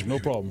so whatever. much, No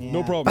baby. problem. Yeah.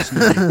 No problem.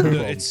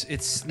 No, it's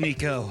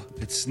Sneako.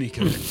 It's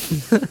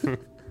Sneako.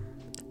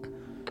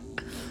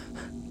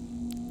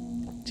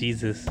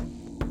 Jesus.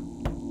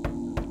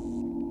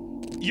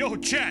 Yo,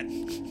 chat.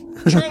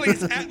 Charlie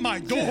is at my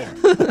door.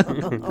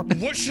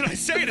 What should I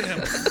say to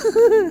him?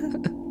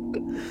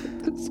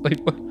 It's like,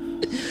 what?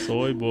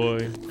 Soy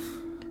boy.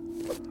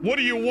 What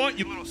do you want,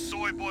 you little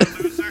soy boy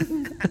loser?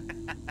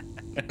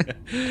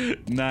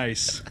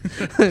 Nice.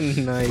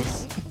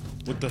 Nice.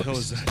 What the hell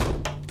is that?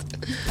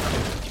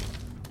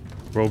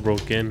 Bro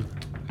broke in.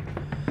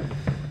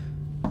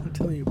 I'm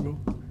telling you, bro.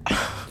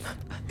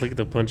 Look at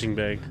the punching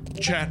bag.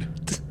 Chad.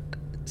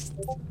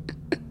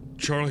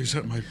 Charlie's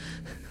at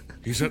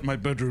my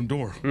bedroom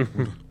door.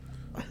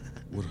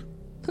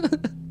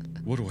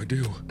 What do I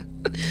do?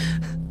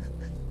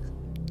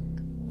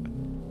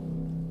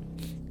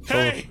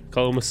 Hey!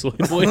 Call him a soy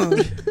boy.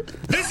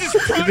 This is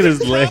Look at his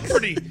private legs.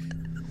 property.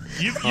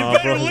 You Oh,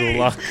 better bro, he's a leave.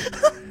 lock.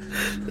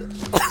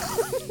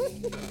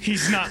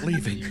 He's not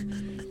leaving.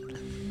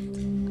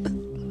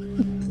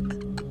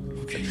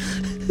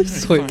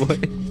 Soy boy.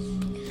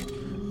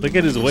 Look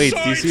at his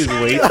weights. Do you see his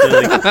Sorry, weights?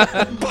 They're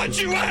like,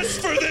 But you asked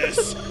for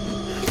this.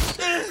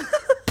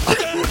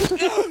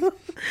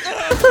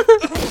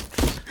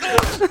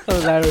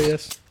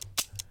 Hilarious.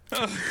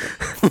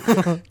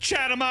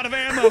 Chad, I'm out of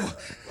ammo.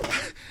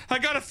 I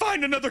gotta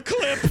find another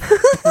clip.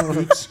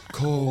 It's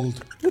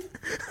called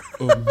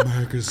a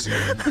magazine.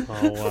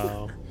 oh,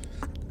 wow.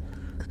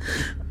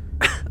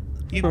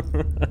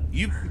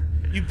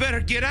 You better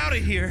get out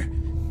of here.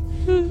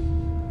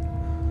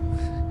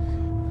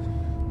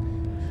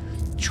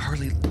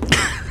 Charlie,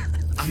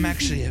 I'm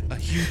actually a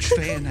huge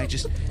fan.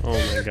 Oh,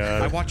 my I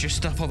God. watch your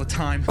stuff all the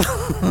time.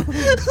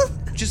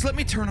 Just let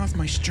me turn off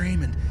my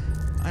stream and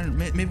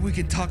maybe we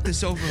can talk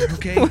this over,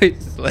 okay? Wait,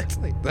 legs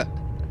like that.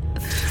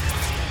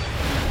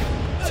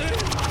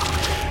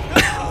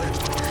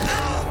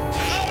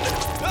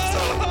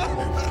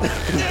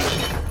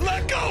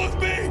 Let go of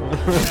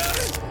me!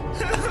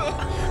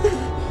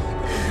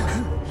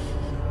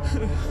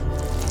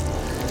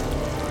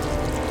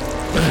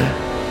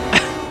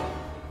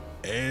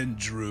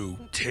 Andrew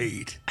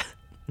Tate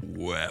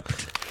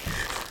wept.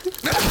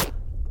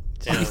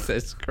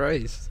 Jesus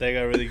Christ. That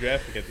got really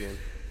graphic at the end.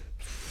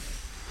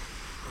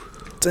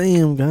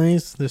 Damn,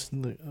 guys.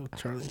 Oh,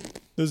 Charlie.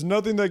 There's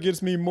nothing that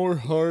gets me more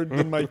hard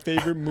than my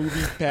favorite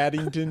movie,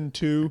 Paddington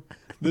 2.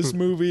 This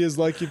movie is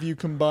like if you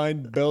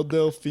combined Belle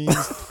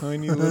Delphine's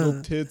tiny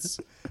little tits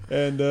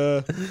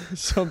and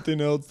something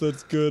else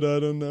that's good. I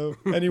don't know.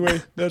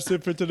 Anyway, that's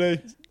it for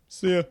today.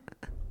 See ya.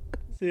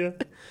 See ya.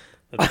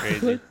 That's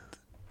crazy.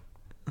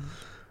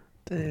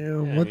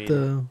 Damn, Yeah, what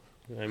the?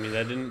 I mean,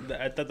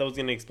 I thought that was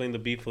going to explain the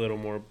beef a little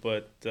more,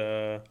 but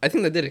I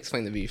think that did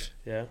explain the beef.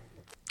 yeah.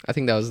 I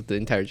think that was the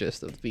entire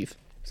gist of the beef.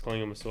 He's calling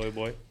him a soy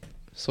boy.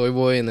 Soy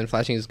boy and then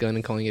flashing his gun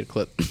and calling it a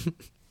clip.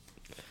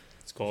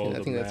 It's called Yeah,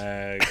 I a think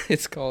mag.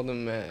 It's called a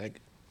mag.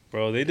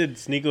 Bro, they did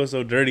Sneako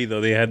so dirty,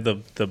 though. They had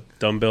the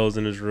dumbbells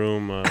in his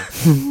room,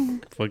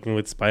 fucking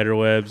with spider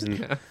webs, and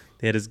Yeah.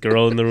 they had his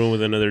girl in the room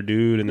with another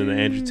dude, and then the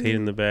Andrew Tate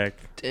in the back.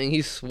 Dang,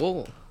 he's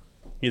swole.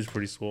 He is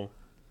pretty swole.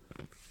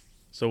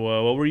 So,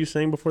 what were you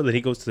saying before? That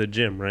he goes to the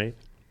gym, right?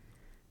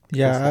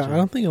 Yeah, I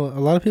don't think a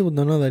lot of people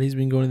don't know that he's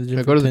been going to the gym. Can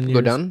I For go to 10 the years.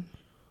 go down?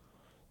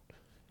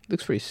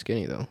 Looks pretty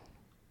skinny though.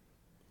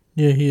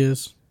 Yeah, he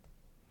is.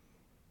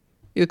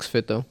 He looks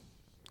fit though.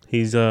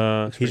 He's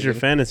pretty your good.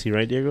 fantasy,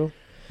 right, Diego?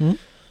 Hmm?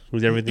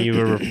 Who's everything you've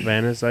ever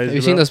fantasized Have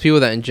you seen about? those people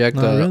that inject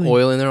Not really.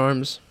 oil in their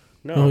arms?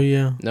 No. Oh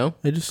yeah, No.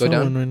 I just Go saw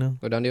down. one right now.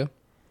 Go down, Dio.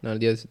 No,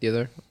 the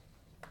other.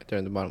 Right there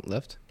in the bottom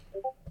left.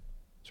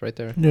 It's right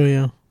there. Oh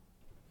yeah,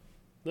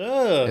 You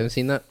Ugh. haven't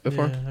seen that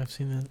before? yeah, I've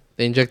seen that.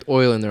 They inject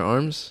oil in their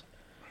arms,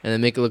 and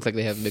then make it look like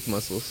they have big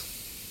muscles.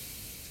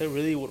 Is that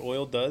really what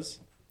oil does?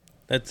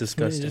 That's It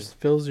disgusting. just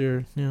fills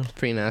your It's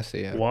pretty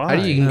nasty. Yeah. Why?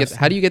 How do you Nasty.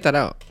 How do you get that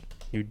out?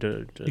 You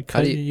do. You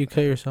cut do you- you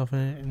cut yourself in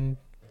it and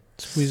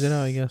squeeze it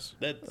out, I guess,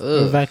 That's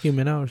or Ugh. vacuum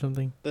it out or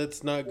something.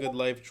 that's not good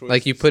life choice.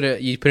 Like you put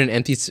an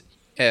empty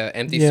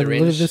empty Yeah,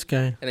 syringe, look at this guy.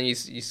 and then you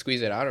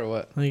squeeze it out or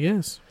what? I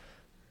guess.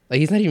 Like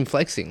he's not even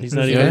flexing. He's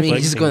not You even know what I mean?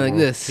 He's just flexing, going like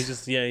bro. this. He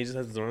just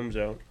has his arms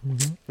out.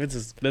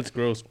 Mm-hmm. That's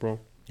gross, bro.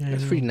 Yeah,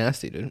 That's I know. pretty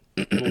nasty, dude.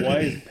 But why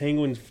is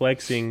penguins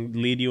flexing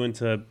lead you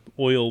into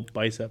oil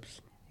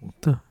biceps?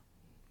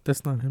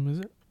 That's not him, is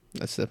it?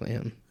 That's definitely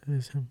him. It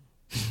is him.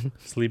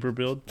 Sleeper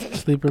build?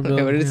 Sleeper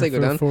build. what did it say? Go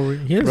down?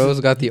 He has- Bro's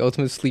got the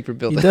ultimate sleeper He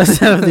build. does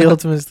have the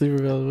ultimate sleeper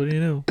build. What do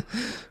you know?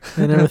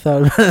 I never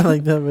thought about it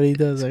like that, but he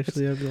does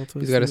actually have the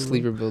ultimate. He's got a build.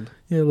 sleeper build.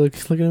 Yeah, look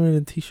at him in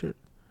a t-shirt.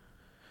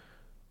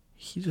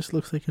 He just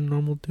looks like a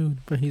normal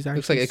dude, but he's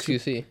Looks actually like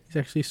XQC. he's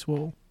actually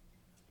swole.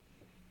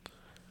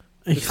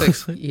 He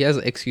Looks like he has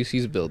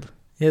XQC's build.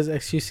 he has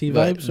XQC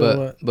But, vibes but, or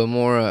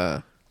what?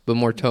 but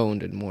more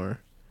toned and more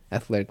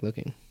athletic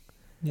looking.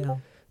 Yeah.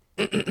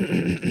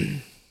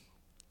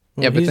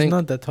 Yeah, but he's think-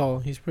 not that tall.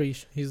 He's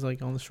he's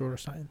like on the shorter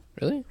side.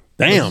 Really?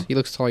 Damn. He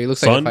looks tall. He looks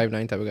Son. like a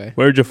 5'9" type of guy.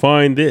 Where'd you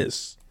find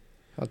this?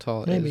 How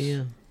tall Maybe, is?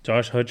 yeah.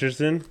 Josh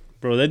Hutcherson?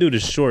 Bro, that dude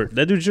is short.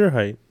 That dude's your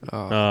height.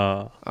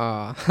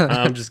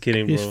 I'm just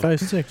kidding, bro. He's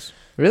 5'6".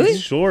 Really?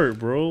 He's short,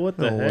 bro. What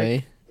the No heck?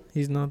 way.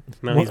 He's not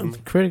No, well, he's-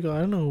 critical.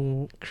 I don't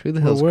know Who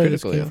the hell's where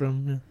this critical? came Yo?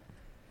 from.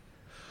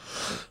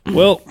 Yeah.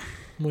 Well,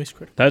 Moist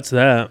critical. that's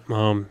that.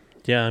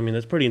 Yeah, I mean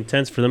that's pretty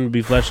intense for them to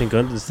be flashing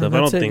guns and stuff. And I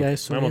that's don't it, think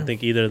guys, so I don't yeah.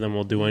 think either of them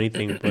will do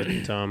anything. But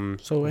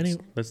So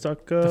let's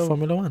talk the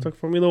Formula One. talk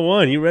Formula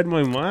One. You read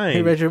my mind.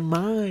 I read your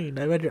mind.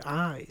 I read your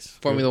eyes.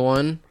 Formula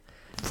One.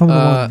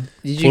 Formula One.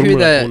 Did you hear Formula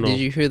that? Uno. Did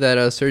you hear that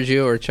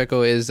Sergio or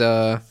Checo is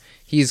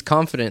he's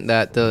confident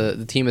that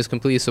the team is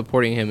completely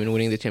supporting him in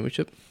winning the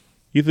championship?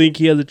 You think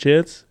he has a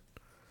chance?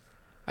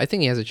 I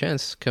think he has a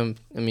chance.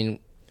 Comparing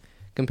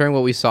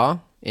what we saw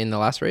in the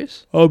last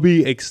race. I'll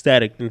be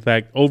ecstatic. In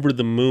fact, over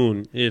the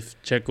moon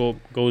if Checo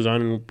goes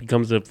on and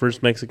becomes the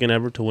first Mexican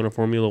ever to win a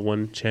Formula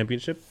One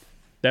championship.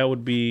 That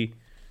would be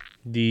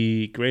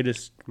the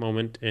greatest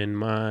moment in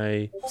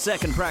my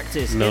Second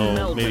practice No, in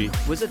Melbourne maybe.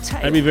 was a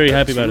tale I'd be very of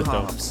happy about two it, though.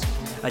 halves.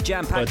 A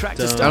jam-packed But, track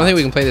to I start. I don't think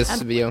we can play this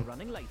and video.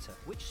 running later,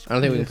 which I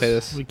don't think we can play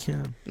this. We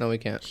can. No, we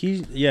can't.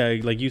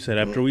 like you said,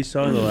 after we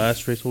saw in the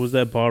last race, what was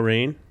that,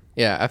 Bahrain?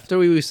 Yeah, after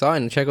we saw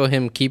in Checo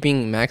him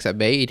keeping Max at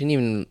bay, he didn't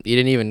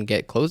even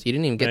get close. He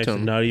didn't even get Max to did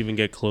him. not even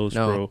get close,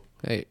 No. bro.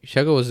 Hey,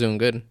 Checo was doing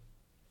good.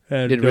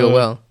 And, Did real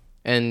well.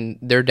 And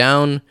they're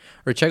down,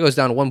 or Checo's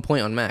down 1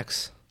 point on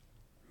Max.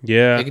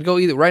 Yeah. It could go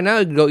either. Right now,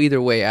 it could go either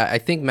way. I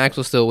think Max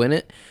will still win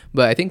it,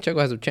 but I think Checo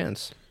has a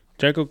chance.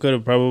 Checo could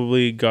have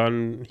probably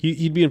gotten.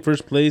 He'd be in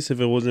first place if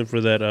it wasn't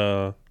for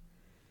that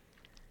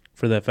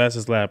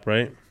fastest lap,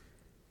 right?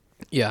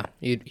 Yeah,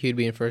 he'd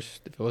be in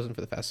first if it wasn't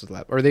for the fastest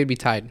lap, or they'd be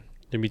tied.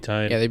 They'd be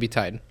tied. Yeah, they'd be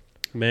tied.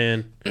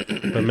 Man,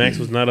 but Max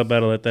was not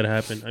about to let that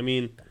happen. I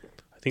mean,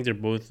 I think they're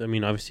both. I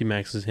mean, obviously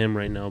Max is him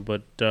right now,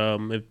 but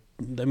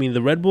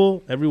the Red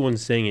Bull,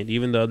 everyone's saying it.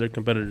 Even the other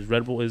competitors,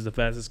 Red Bull is the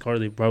fastest car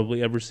they've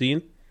probably ever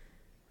seen,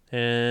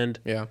 and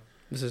Yeah,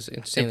 this is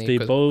insanely if they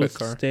quick both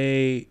car.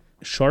 stay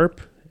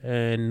sharp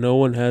and no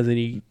one has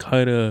any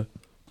kind of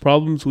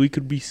problems, we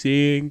could be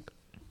seeing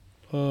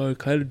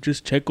kind of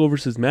just Checo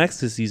versus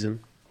Max this season.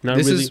 Not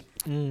This really. is-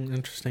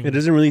 Interesting. It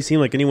doesn't really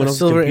seem like anyone A else.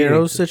 Silver is competing.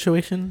 Arrows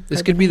situation.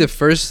 This could be the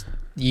first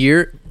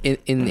year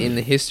in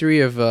the history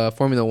of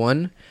Formula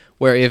One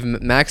where if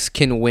Max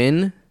can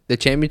win the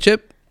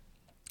championship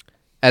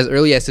as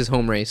early as his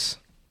home race,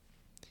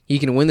 he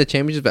can win the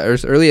championship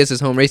as early as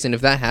his home race, and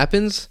if that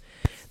happens,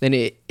 then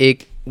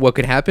it what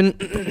could happen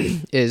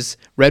is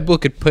Red Bull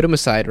could put him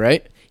aside,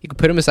 right? You could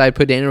put him aside,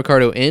 put Daniel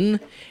Ricciardo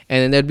in,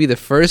 and then that'd be the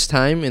first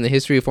time in the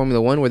history of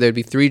Formula One where there'd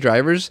be 3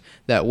 drivers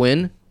that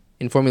win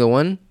in Formula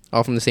One,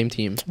 all from the same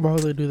team. Why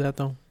would they do that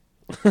though?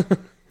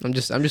 I'm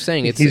just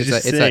saying it's He's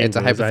just saying, a bro, it's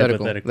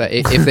hypothetical. hypothetical. That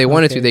if they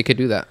wanted to, Okay. they could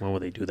do that. Why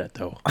would they do that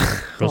though?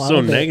 Bro, Why so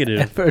would they negative.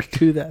 Ever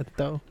do that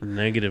though?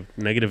 Negative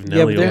Yeah, Nelly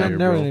but they're over here,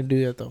 never bro. gonna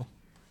do that though.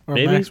 Or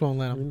Maybe. Max won't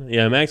let him.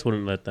 Yeah, Max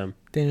wouldn't let them.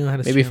 Daniel had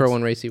a Maybe for chance.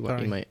 one race he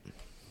Sorry. might.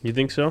 You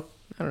think so?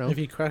 I don't know. If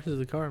he crashes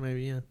the car,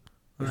 maybe yeah.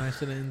 On an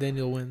accident, and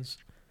Daniel wins.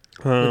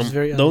 is The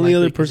very only unlikely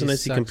other 'cause person he I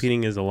see sucks.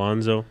 competing is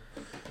Alonso.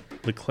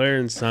 Leclerc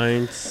and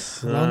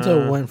Sainz.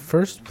 Alonso went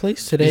first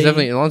place today.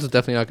 Alonso's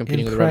definitely not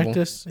competing in with Red Bull.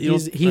 practice. You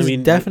don't- He's I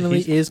mean,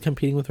 definitely he's- is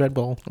competing with Red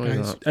Bull. No, he's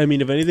guys. not. I mean,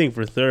 if anything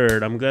for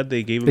third, I'm glad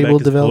they gave him They back will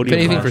his develop- podium. If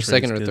anything for conference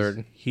second or 'cause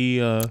third. He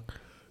got his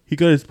But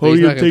he's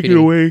podium not taken competing.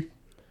 away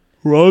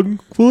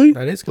wrongfully.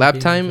 That is Lap competing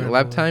with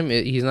time, Red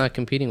Bull. he's not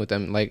competing with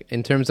them. Like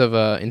in terms of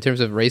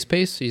race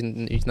pace,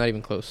 he's not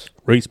even close.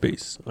 Race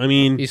pace. I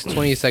mean, He's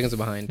 20 seconds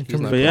behind. He's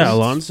not but yeah, close.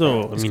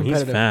 Alonso. I He's mean, he's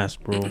competitive.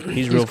 fast, bro. He's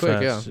He's real quick,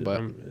 fast. yeah,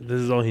 but- This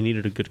is all he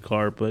needed—a good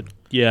car. But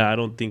yeah, I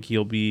don't think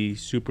he'll be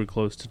super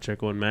close to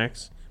Checo and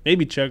Max.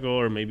 Maybe Checo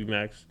or maybe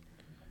Max.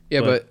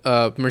 Yeah,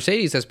 but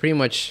Mercedes has pretty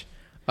much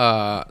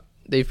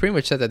they've pretty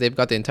much said that they've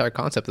got the entire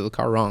concept of the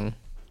car wrong.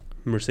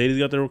 Mercedes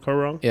got their car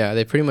wrong. Yeah,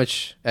 they pretty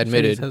much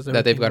admitted has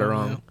that they've got it everything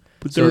wrong, wrong.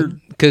 But So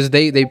because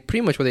they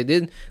pretty much what they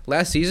did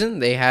last season,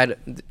 they had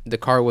the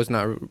car was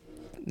not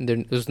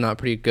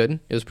pretty good.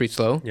 It was pretty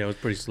slow. Yeah, it was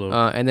pretty slow.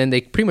 And then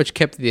they pretty much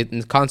kept the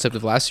concept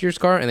of last year's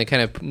car and they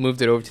kind of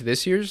moved it over to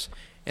this year's.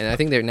 And I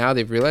think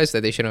they've realized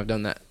that they shouldn't have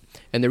done that.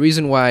 And the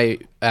reason why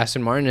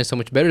Aston Martin is so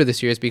much better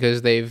this year is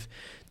because they've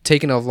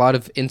taken a lot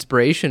of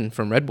inspiration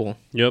from Red Bull.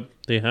 Yep,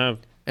 they have.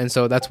 And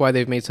so that's why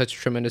they've made such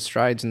tremendous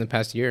strides in the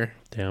past year.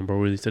 Damn, bro,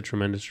 really said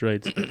tremendous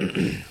strides.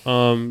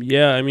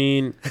 Yeah, I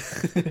mean,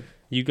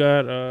 you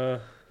got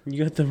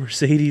the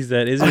Mercedes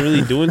that isn't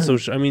really doing so.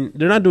 I mean,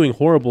 they're not doing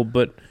horrible,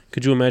 but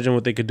could you imagine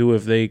what they could do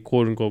if they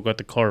quote unquote got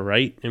the car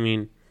right? I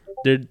mean,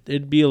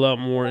 it'd be a lot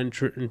more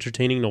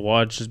entertaining to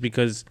watch, just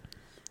because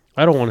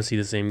I don't want to see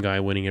the same guy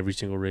winning every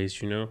single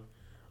race. You know,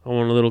 I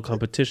want a little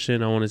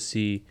competition. I want to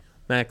see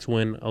Max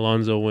win,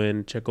 Alonso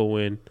win, Checo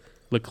win,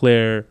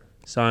 Leclerc,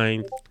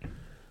 Sainz,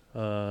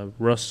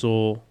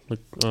 Russell.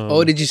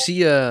 Did you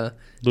see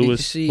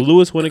Lewis? Will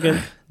Lewis win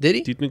again? Did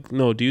he? Do you think?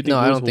 No. Do you think No,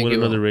 I Lewis don't will think win he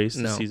will. another race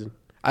No. this season?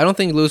 I don't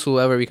think Lewis will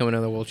ever become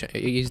another world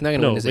champion. He's not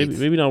going to win No, his maybe eighth.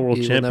 maybe not world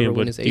He will never champion, win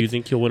but his do you eighth.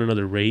 think he'll win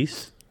another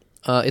race?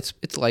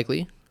 It's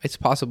likely. It's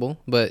possible,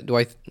 but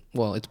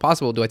it's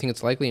possible. Do I think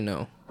it's likely?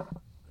 No.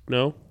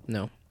 No.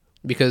 No.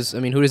 Because, I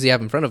mean, who does he have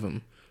in front of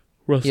him?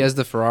 Russell. He has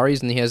the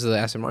Ferraris and he has the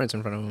Aston Martins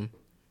in front of him,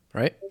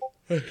 right?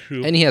 That's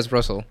true. And he has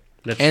Russell.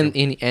 That's and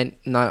true. and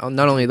not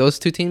only those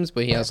two teams,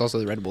 but he has also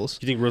the Red Bulls.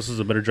 Do you think Russell's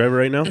a better driver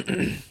right now?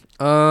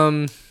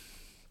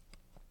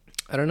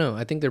 I don't know.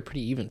 I think they're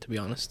pretty even, to be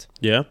honest.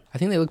 Yeah. I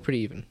think they look pretty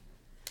even.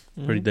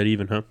 Pretty dead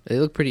even, huh? They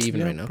look pretty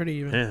even Yeah, right now. pretty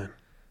even. Man.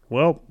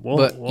 Well,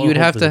 But we'll you'd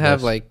hope have for to the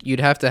have best. you'd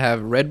have to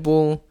have Red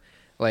Bull,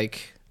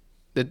 like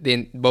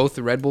both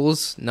the Red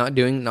Bulls not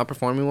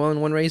performing well in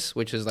one race,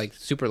 which is like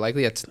super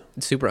likely. That's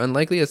super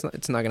unlikely. It's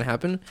not gonna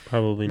happen.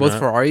 Probably Both not.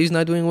 Ferraris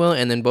not doing well,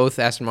 and then both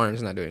Aston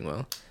Martins not doing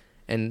well.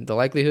 And the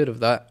likelihood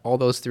of all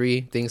those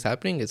three things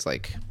happening, it's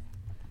like,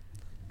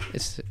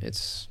 it's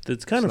It's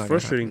not kind of gonna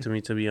frustrating happen. to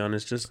me, to be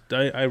honest. Just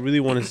I really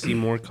want to see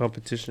more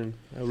competition.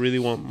 I really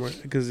want more,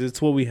 because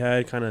it's what we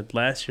had kind of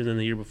last year than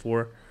the year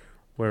before,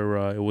 where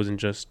it wasn't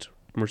just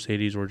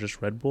Mercedes or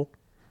just Red Bull.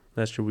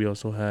 Last year we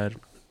also had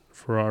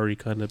Ferrari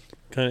kind of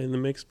in the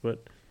mix,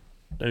 but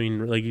I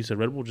mean, like you said,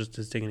 Red Bull just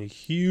has taken a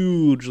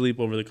huge leap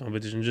over the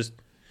competition. Just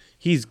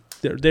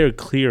they're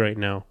clear right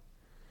now.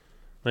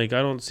 Like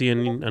I don't see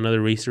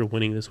another racer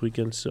winning this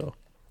weekend. So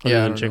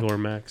other than Checo or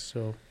Max.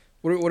 So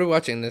what are we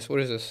watching? What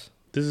is this?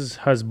 This is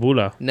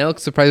Hasbulla. Nelk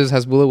surprises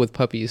Hasbulla with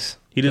puppies.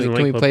 He doesn't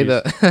can like we play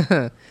puppies.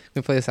 Can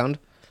we play the sound?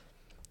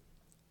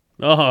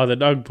 Oh, the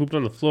dog pooped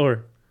on the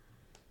floor.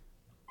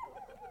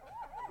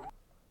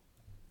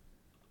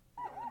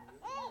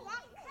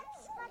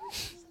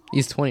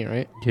 He's 20,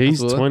 right? Yeah,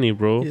 he's Hasbulla? 20,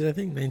 bro. He's, I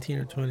think, 19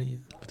 or 20.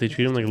 But they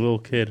treat him like a little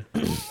kid.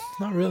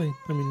 Not really.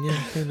 I mean,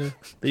 yeah, kind of.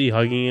 They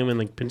hugging him and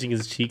like pinching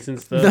his cheeks and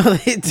stuff. No,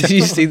 they Did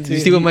you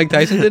see what Mike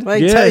Tyson did?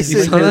 Mike Yeah, Tyson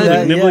he's did like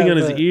that, nibbling yeah, on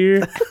his but-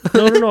 ear.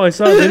 No. I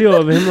saw a video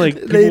of him like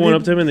people went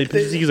up to him and they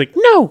pinched his cheek. He's like,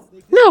 no.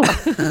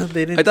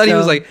 They didn't I thought he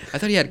was tell- like, I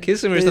thought he had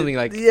kissed him or something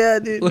like. Yeah,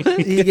 dude.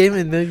 He gave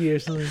him a noogie or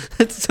something.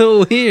 That's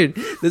so weird.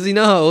 Does he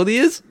know how old he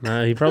is?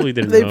 Nah, he probably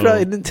didn't They know.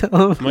 probably didn't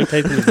tell him. Mike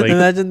Tyson's like,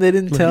 Imagine they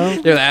didn't tell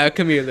him. They're like,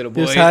 come here, little He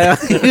boy. was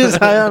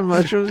high on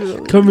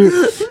mushrooms. come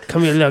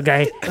here, little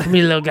guy. Come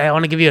here, little guy. I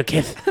want to give you a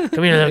kiss.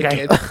 Come here, little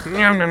guy.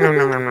 Nom, nom, nom,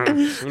 nom, nom, nom.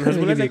 And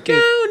Hasbulla's like, no.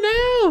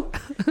 I mean,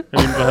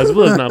 but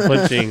Hasbulla's not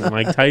punching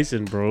Mike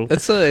Tyson, bro.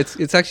 That's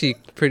it's actually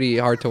pretty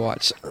hard to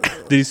watch.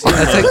 Did you see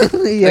That's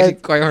Yeah, actually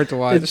quite hard to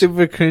watch. it's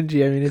super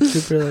cringy. I mean, it's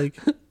super like,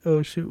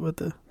 oh shoot, what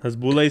the?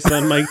 Hasbulla's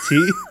son, Mike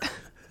T?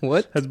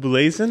 What?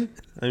 Hasbulla's son?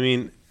 I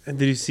mean,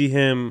 did you see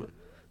him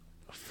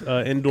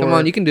indoor? Come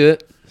on, you can do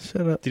it.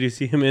 Shut up. Did you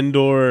see him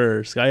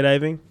indoor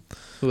skydiving?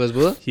 Who was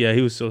Bula? Yeah,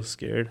 he was so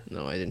scared.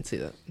 No, I didn't see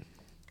that.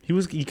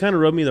 He kind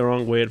of rubbed me the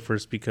wrong way at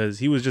first because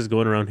he was just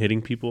going around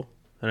hitting people,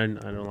 and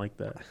I don't like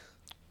that.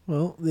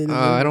 Well, they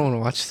I don't want to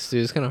watch this,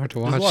 dude. It's kind of hard to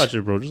watch. Just watch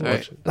it, bro. Just All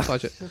watch right, it. let's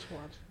watch it.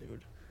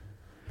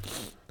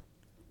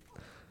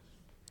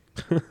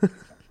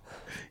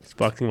 He's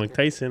boxing Mike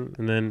Tyson,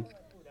 and then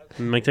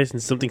Mike Tyson,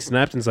 something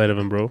snapped inside of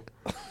him, bro.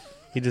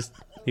 He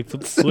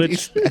flipped the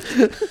switch.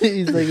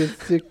 He's like,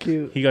 it's so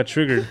cute. He got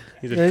triggered.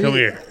 He's like, Yeah, come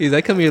here. He's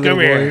like, come here, Come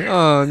little here. boy.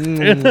 Oh,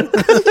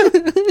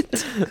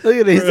 Look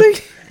at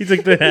it. He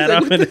took the hat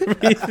off and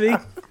everything.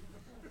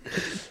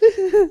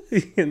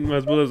 And my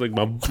brother's like,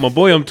 my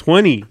boy, I'm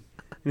 20. And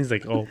he's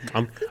like, oh,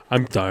 I'm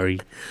sorry.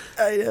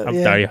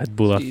 I'm sorry,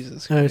 Hasbulla.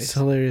 Jesus Oh, it's Christ.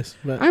 hilarious.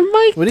 But I'm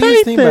Mike what do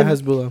you think about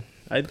Tyson. Hasbulla?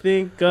 I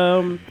think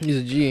He's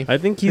a G. I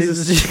think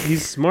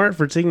he's smart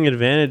for taking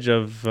advantage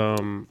of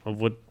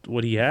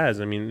what he has.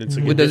 I mean, it's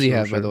a What does he condition, I'm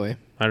have, by sure. the way?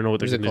 I don't know what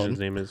the What's it condition's called?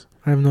 name is.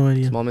 I have no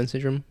idea. Small man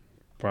syndrome.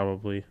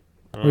 Probably.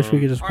 I wish we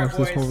could just watch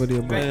this whole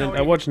video, but And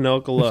I watch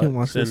Nelk a We lot, can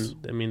watch this.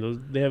 and I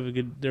mean, they have a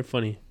good. They're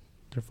funny.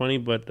 They're funny,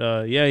 but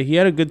yeah, he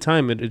had a good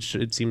time. It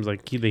seems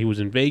like he was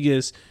in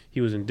Vegas,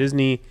 he was in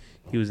Disney,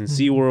 he was in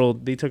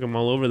SeaWorld. They took him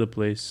all over the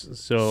place.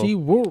 So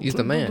He's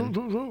the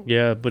man.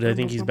 yeah, but I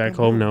think he's back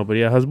home now. But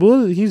yeah,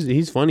 Hasbulla,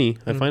 he's funny.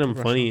 I find him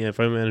funny. I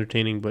find him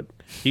entertaining. But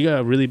he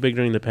got really big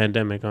during the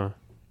pandemic, huh?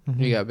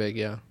 He got big,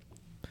 yeah.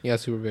 He got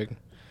super big.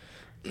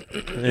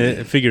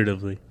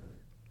 Figuratively.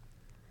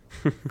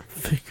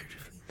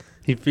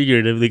 He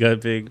figuratively got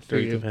big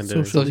during the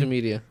pandemic. Social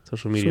media.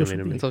 Social media made him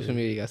And big. social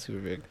media got super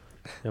big.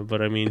 Yeah,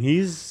 but I mean,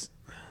 he's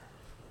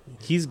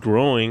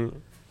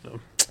growing.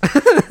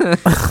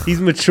 He's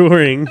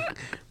maturing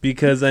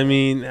because I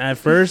mean, at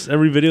first,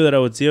 every video that I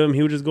would see of him,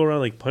 he would just go around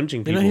like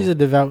punching you people. know he's a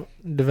devout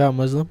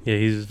Muslim. Yeah,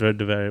 he's very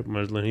devout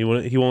Muslim.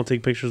 He won't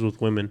take pictures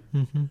with women.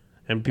 Mm-hmm.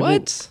 And people,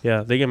 What?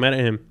 Yeah, they get mad at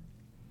him.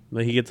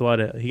 Like he gets a lot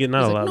of not He's a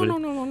like, lot, no, but no,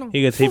 no, no, no. he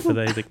gets hate for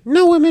that. He's like,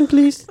 no women,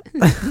 please.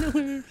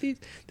 No, please.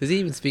 Does he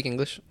even speak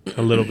English?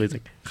 A little bit. He's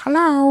like,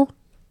 hello.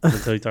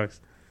 That's how he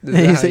talks. Is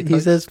that how He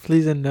says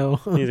please and no.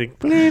 He's like,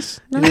 please.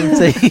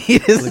 He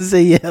doesn't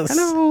say yes.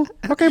 Hello.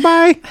 Okay,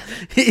 bye.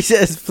 He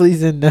says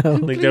please and no.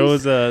 Like there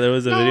was a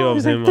video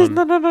of him on.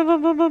 No. There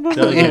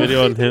was a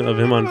video of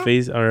him on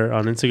Face or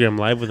on Instagram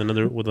Live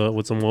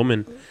with some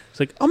woman. It's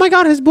like, oh my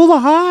God,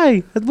 Hasbulla,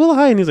 hi,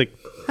 and he's like,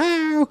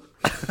 how?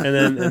 And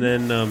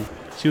then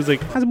she was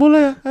like,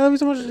 Hasbulla, I love you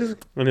so much. And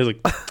he was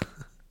like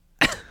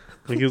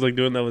he was like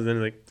doing that. Was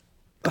then like,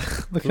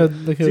 Look how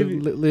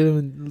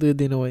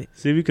Leading away.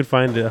 see if you could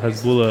find the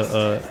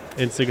Hasbulla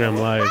Instagram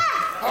Live.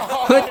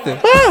 What the?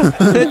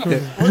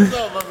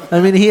 I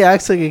mean, he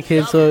acts like a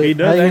kid, so He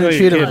does how you act gonna like a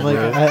treat kid, him like?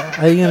 bro.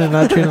 How you gonna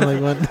not treat him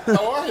like one?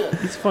 How are you?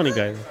 He's a funny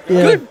guy.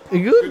 Yeah,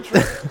 good.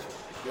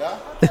 Yeah?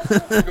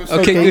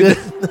 Okay, good.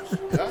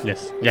 Yeah?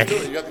 Yes. Let's do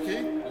it. You got the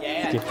key?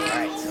 Yeah.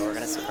 Alright, so we're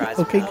gonna surprise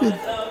Okay, him. good.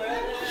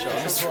 Show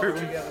us the room.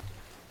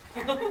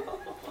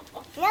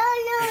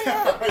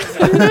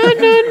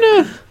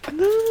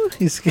 No,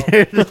 he's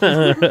scared.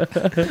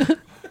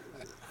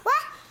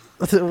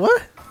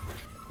 What?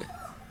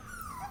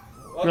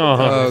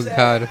 Oh,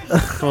 God.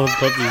 oh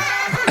puppies.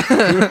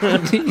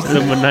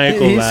 The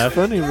maniacal He's laugh.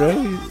 funny, bro.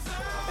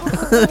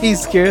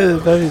 He's scared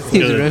of the puppies.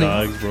 Look at the running.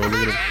 dogs, bro. Look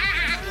at him.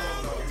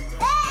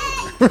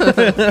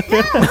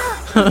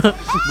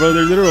 Bro,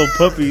 they're literal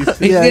puppies.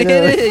 Yeah, I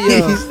know.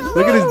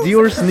 Look at his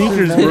Dior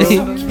sneakers, bro.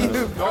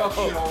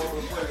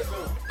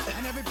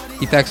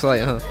 He packs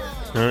light, huh?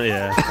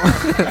 Yeah.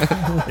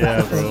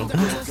 Yeah, bro.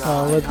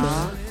 Oh, what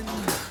the?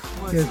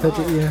 Yeah, touch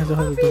it. Yeah, don't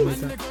have to do it like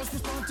that.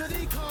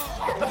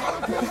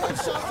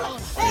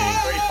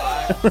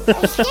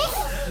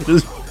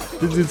 This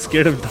dude's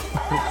scared of dogs.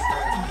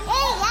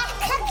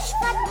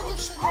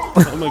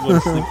 I'm gonna go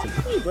to sleep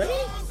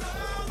today.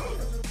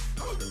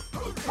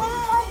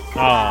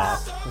 Ah.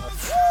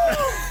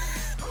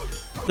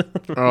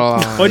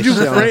 Why'd you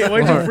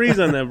freeze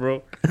on that,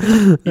 bro?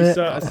 You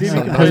saw, see if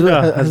you can find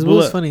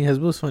Hasbulla's funny.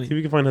 Hasbulla's funny. See if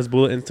we can find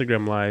Hasbulla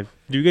Instagram live.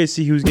 Do you guys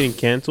see he was getting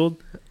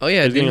canceled? Oh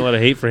yeah, he was getting a lot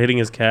of hate for hitting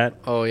his cat.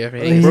 Oh yeah, for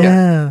hitting his cat.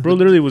 Yeah. Bro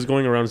literally was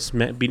going around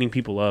beating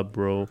people up,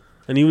 bro.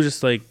 And he was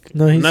just like,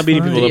 no, he's not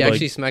beating fine. people Did up. he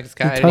actually Like, smacked his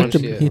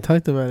cat? He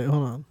talked about it.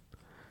 Hold on.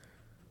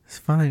 It's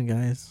fine,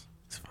 guys.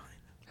 It's fine.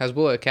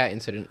 Hasbulla cat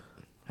incident.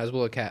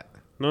 Hasbulla cat.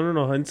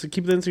 no.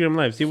 Keep the Instagram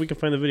live. See if we can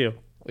find the video.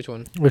 Which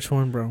one? Which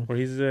one, bro? Where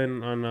he's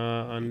on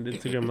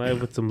Instagram live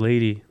with some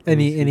lady.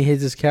 And he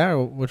hits his cat.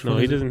 Or which one? No,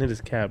 he doesn't hit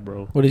his cat,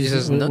 bro. What is He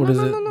says, what no. is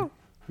it?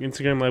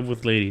 Instagram live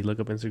with lady. Look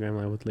up Instagram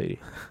live with lady.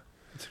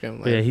 Instagram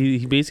live. But yeah,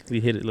 he basically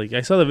hit it. Like I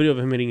saw the video of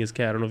him hitting his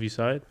cat. I don't know if you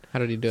saw it. How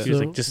did he do it? He was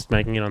like just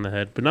smacking it on the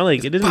head, but not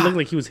like it didn't look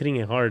like he was hitting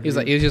it hard. He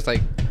was just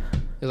like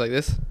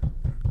this.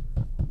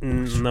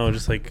 No,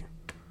 just like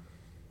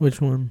Which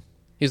one?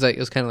 He was like, it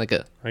was kind of like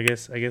a. I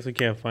guess we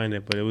can't find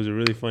it, but it was a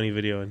really funny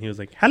video, and he was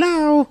like,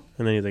 "Hello,"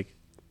 and then he's like,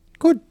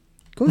 "Good."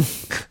 Good.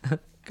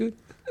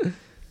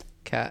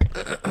 Cat.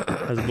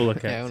 Hasbulla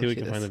cat. Yeah, I see if we wanna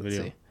can see find the this. Let's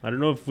video. see. I don't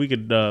know if we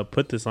could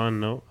put this on.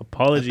 No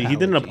apology. He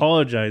didn't Apology.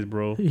 apologize,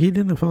 bro. He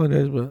didn't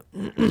apologize, but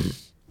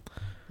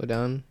Go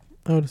down.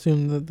 I would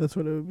assume that that's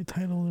what it would be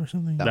titled or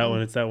something. That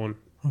one. It's that one.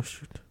 Oh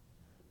shoot!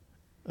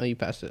 Oh, you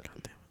passed it.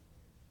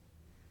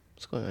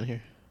 What's going on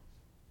here?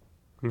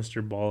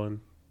 Mr.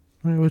 Ballin.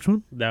 Wait, which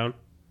one? Down.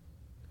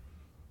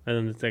 And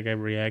then it's that guy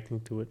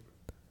reacting to it.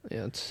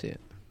 Yeah, let's see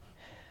it.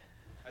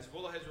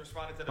 Hasbulla has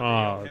responded to the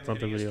Oh, video. it's not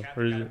the video.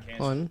 Or is it?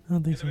 On. I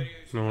don't think so.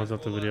 No, it's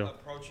not the video.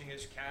 Approaching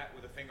his cat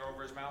with a finger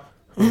over his mouth.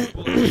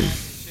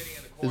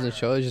 Doesn't it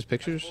show? It's just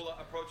pictures.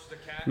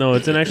 No,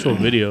 it's an actual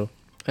video.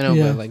 I know,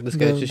 Yeah, but like this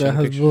guy's just showing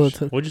Hasbulla pictures.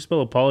 took. Why'd you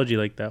spell apology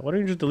like that? Why don't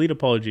you just delete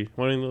apology?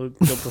 Why don't you look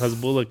up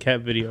Hasbulla cat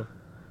video?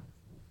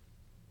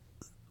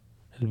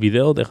 El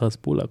video de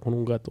Hasbulla con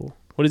un gato.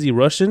 What is he,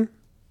 Russian?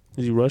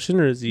 Is he Russian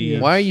or is he?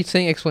 Yeah. Why are you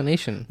saying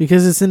explanation?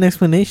 Because it's an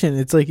explanation.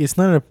 It's like it's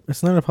not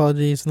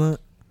apology. It's not.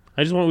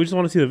 We just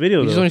want to see the video.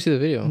 You Though. just want to see the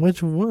video.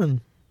 Which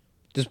one?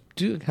 Just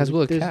do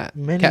Hasbulla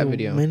There's cat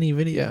video. Many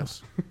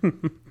videos.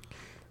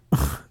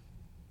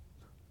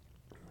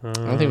 I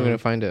don't think we're gonna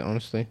find it,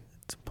 honestly.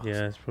 It's impossible.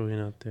 Yeah, it's probably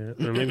not there.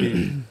 Or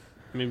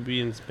maybe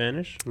in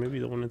Spanish. Maybe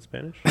the one in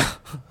Spanish. I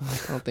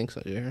don't think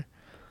so, Jer.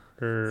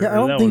 Or Yeah, I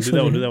don't that think one. so, Do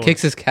that one. dude. Do that one.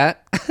 Kicks his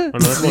cat. Oh no,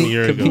 that's 1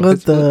 year ago.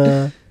 What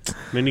the?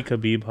 Mini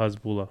Khabib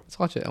Hasbulla. Let's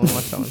watch it. I want to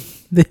watch that one.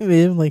 They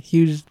made him like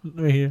huge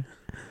right here.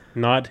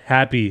 Not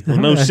happy. Well,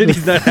 no shit,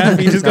 he's not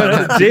happy. He just got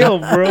out of jail,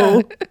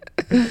 bro.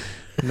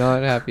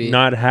 Not happy.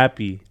 Not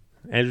happy.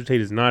 Andrew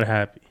Tate is not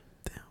happy.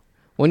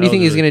 When do you That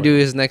think was he's really gonna do funny.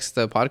 his next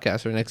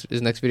podcast or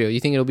his next video? You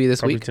think it'll be this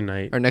Probably week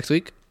tonight. or next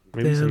week?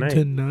 Maybe Damn,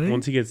 tonight?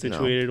 Once he gets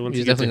situated. No, Once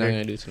he's he gets definitely not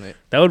in gonna do it tonight.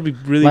 That would be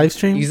really. Live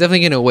stream. He's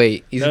definitely gonna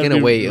wait. He's that would gonna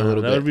be- wait a no,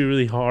 little That bit. would be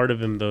really hard of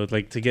him though.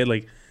 Like to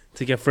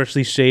get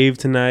freshly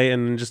shaved tonight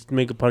and then just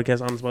make a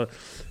podcast on the spot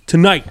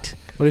tonight.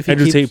 What if he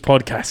Andrew keeps? Tate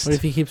podcast. What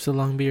if he keeps a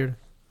long beard?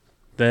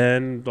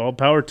 Then all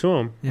power to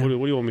him. Yeah. What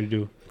do you want me to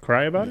do?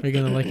 Cry about Are it? you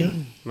gonna like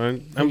him? Are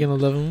you I'm gonna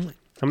love him?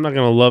 not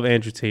gonna love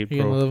Andrew Tate, Are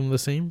you gonna bro. love him the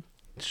same?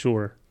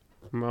 Sure.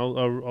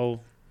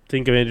 I'll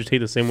think of Andrew Tate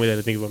the same way that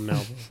I think of him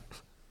now.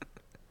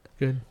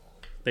 Good.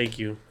 Thank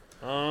you.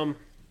 Well,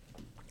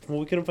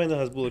 we couldn't find the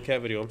Hasbulla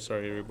cat video. I'm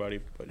sorry, everybody.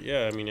 But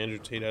yeah, I mean, Andrew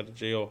Tate out of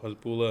jail.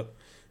 Hasbulla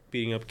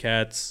beating up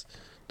cats.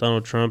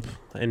 Donald Trump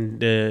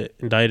and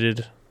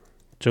indicted.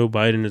 Joe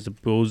Biden is a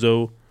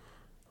bozo.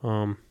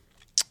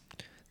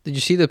 Did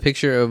you see the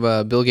picture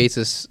of Bill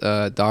Gates'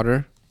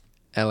 daughter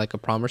at like a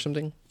prom or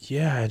something?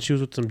 Yeah, and she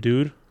was with some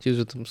dude. She was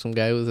with some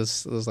guy who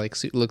was like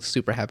looked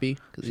super happy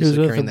because She was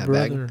with carrying her that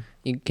bag. brother.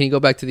 Can you go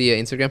back to the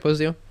Instagram post,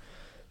 Leo?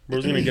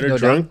 Bro's gonna get her Go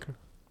drunk. down.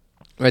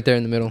 Right there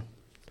in the middle.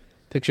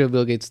 Picture of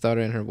Bill Gates'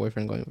 daughter and her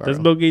boyfriend going viral. That's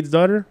Bill Gates'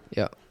 daughter?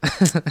 Yeah.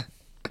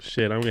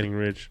 Shit, I'm getting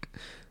rich.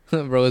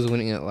 Bro is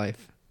winning at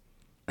life.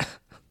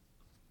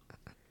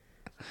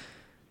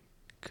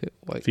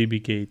 Phoebe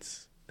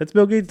Gates. That's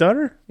Bill Gates'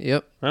 daughter?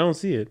 Yep. I don't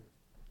see it.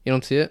 You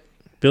don't see it?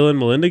 Bill and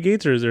Melinda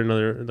Gates, or is there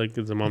another, like,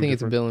 is the mom I think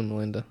different? it's Bill and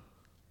Melinda.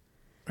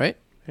 Right?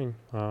 Dang.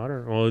 I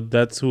don't know. Well,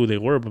 that's who they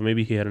were, but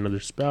maybe he had another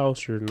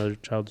spouse or another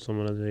child with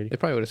someone other lady. They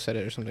probably would have said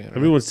it or something. I don't know.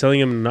 Everyone's telling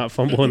him to not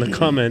fumble in the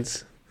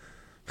comments.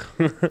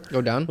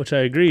 Go down? Which I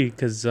agree,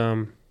 because, I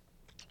mean,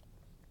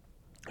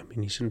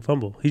 he shouldn't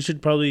fumble. He's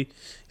probably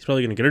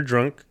going to get her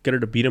drunk, get her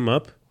to beat him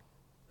up.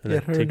 And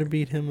Get then her to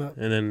beat him up.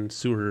 And then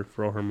sue her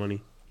for all her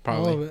money.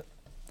 Probably. All of it.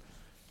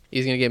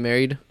 He's going to get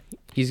married.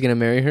 He's going to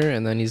marry her,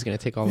 and then he's going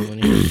to take all the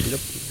money.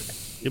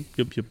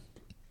 Yep.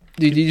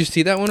 Did you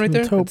see that one right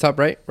there? Taupe. Top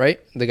right?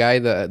 The guy,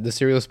 the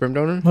serial sperm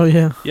donor? Oh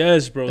yeah.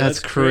 Yes, bro. That's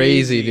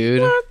crazy,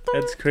 dude.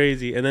 That's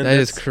crazy. And then That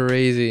is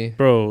crazy.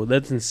 bro.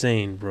 That's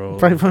insane, bro.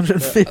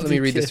 550. Let me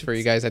read this for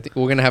you guys. I think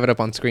we're gonna have it up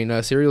on screen.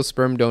 A serial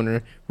sperm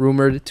donor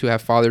rumored to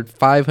have fathered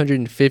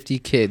 550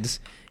 kids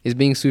is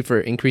being sued for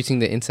increasing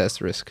the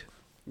incest risk.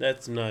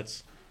 That's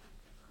nuts.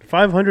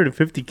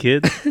 550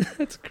 kids.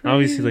 That's crazy.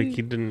 Obviously, like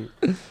he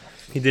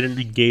didn't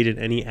engage in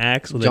any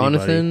acts with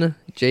Jonathan anybody.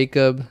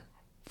 Jacob,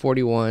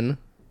 41,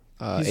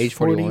 He's age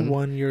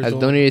 41, years has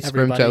old, donated sperm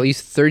to everybody. at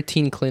least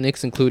 13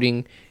 clinics,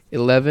 including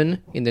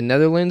 11 in the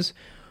Netherlands,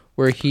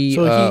 where he,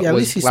 So at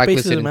was least he spaces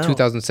blacklisted in them out.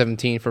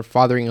 2017 for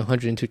fathering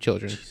 102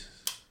 children.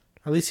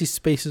 At least he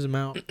spaces them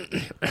out.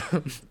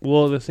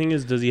 Well, the thing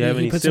is, does he have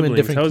He any puts them in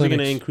siblings? different How is he going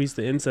to clinics. increase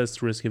the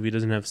incest risk if he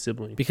doesn't have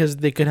siblings? Because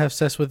they could have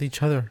sex with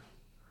each other.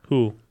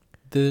 Who?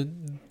 The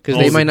Because Oh,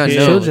 they the might not kids.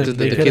 know. Children, The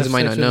they could kids have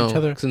might sex not with each know.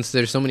 other. Since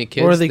there's so many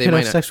kids, or they could might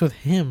have not. sex with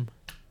him.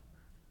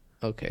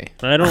 Okay.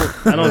 I don't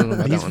know about know.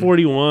 that He's one.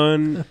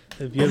 41.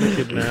 If you have a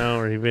kid now,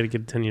 or if you had a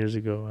kid 10 years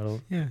ago, I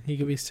don't. Yeah, he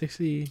could be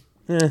 60.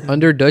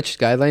 Under Dutch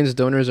guidelines,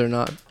 donors are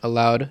not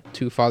allowed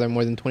to father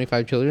more than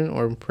 25 children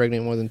or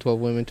impregnate more than 12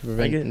 women to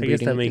prevent I guess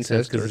inbreeding, that makes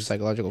sense incest, or because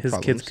psychological his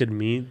problems. kids could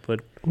meet, but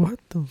What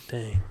the?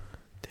 dang.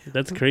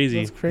 That's crazy.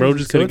 That's crazy. Bro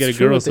just So couldn't get it's a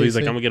true girl, what so they he's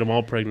like, say. I'm going to get them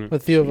all pregnant.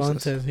 But Theo Jesus. Von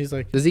says he's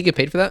like, Does he get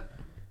paid for that?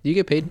 Do you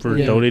get paid For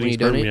when donating you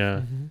sperm, donate?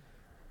 yeah. mhm.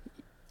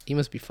 He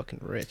must be fucking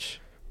rich.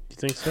 You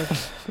think so?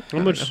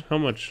 I don't How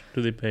much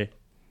do they pay?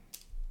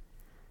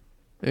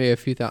 Maybe a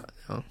few $100,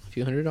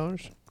 50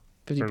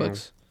 don't know.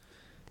 bucks.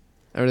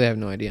 I really have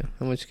no idea.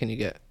 How much can you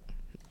get?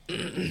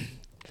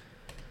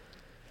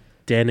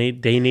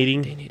 Donating?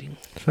 Donating.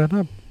 Shut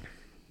up.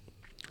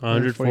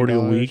 140 a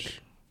 $140. week.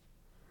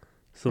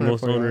 So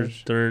most $140.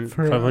 owners earn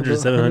For 500,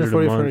 700 a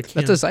 140 for month.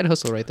 That's a side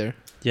hustle right there.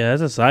 Yeah,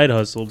 that's a side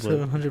hustle, but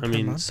 700 I per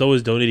mean, month? so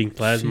is donating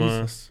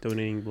plasma, Jesus.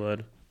 donating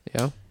blood.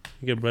 Yeah.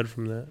 You get bread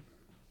from that.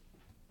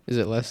 Is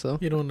it less though?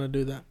 You don't want to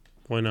do that.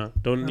 Why not?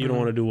 I You don't don't know.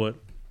 want to do what?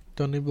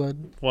 Donate blood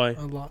Why?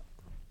 a lot.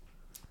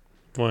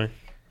 Why?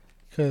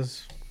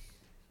 Because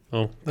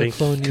Oh, they'll thank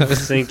clone you.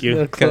 Thank you.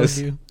 They'll clone 'Cause-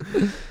 you.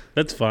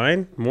 That's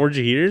fine. More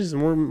Jahirs,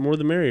 more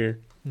the merrier.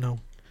 No.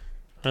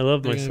 I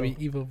love They're going to myself.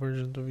 be evil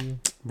versions of you.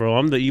 Bro,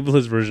 I'm the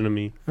evilest version of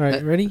me. All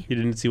right, ready? You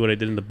didn't see what I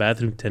did in the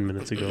bathroom 10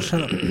 minutes ago.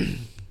 Shut up.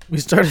 We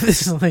started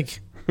this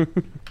like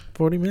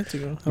 40 minutes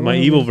ago. How My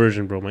long evil ago?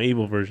 version, bro. My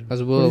evil version.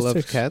 As Will loves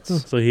 46.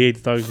 cats. So he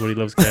hates dogs, but he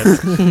loves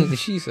cats.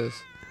 Jesus.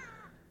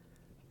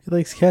 He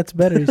likes cats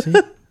better, you see?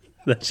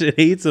 That shit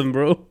hates him,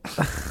 bro.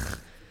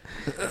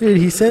 Dude,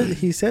 he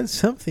said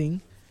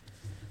something.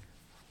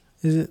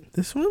 Is it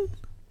this one?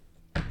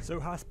 So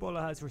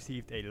Hezbollah has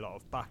received a lot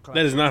of backlash.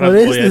 That is not Oh, how.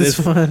 it Oh, is yeah, this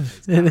this. one.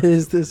 It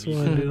is this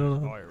one. Dude,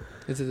 hold on.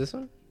 Is it this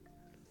one?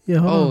 Yeah,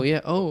 hold Oh on.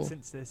 yeah. Oh.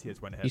 Since this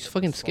year's when You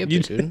fucking skipped You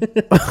it, dude.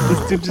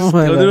 This dude just,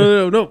 my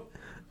no, no.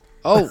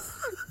 Oh,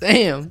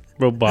 damn.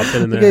 Bro, bop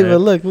it in there. Okay, but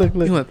look.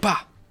 You went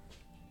bah.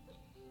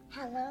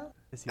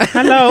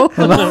 Hello.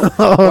 Hello?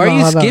 Why are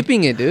you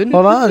skipping it, dude?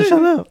 Hold on,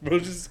 shut up. Bro,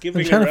 just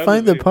skipping I'm trying to around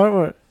find the the part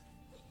where.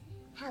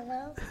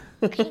 Hello,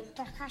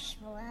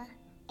 Hezbollah,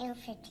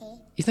 infantry.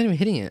 He's not even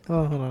hitting it.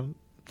 Oh, hold on.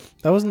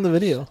 That wasn't the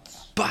video.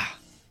 Bah.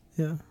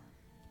 Yeah.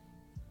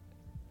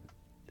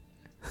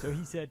 So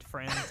he said,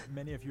 friends,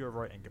 many of you are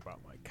writing about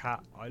my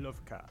cat. I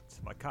love cats.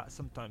 My cat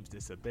sometimes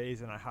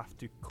disobeys and I have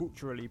to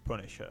culturally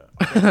punish her.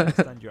 I don't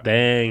understand your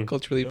Dang.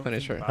 Culturally Don't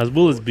punish think her. bad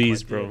Hasbullah's thoughts,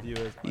 beast, my bro. dear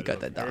viewers. He I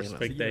got love that you. dog in So him.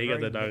 Respect you that, have he got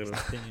very that dog in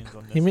mixed him. opinions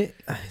on He this. made.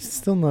 It's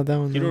still not that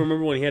one. You don't though.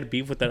 remember when he had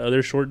beef with that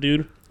other short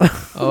dude?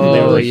 Oh They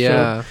were like,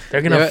 yeah.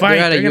 They're gonna fight.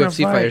 They're at a They're gonna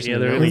UFC fight. fight or Yeah, something,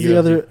 they're It in right? was a the UFC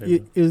other.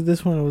 fight. It was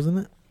this one, wasn't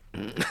it?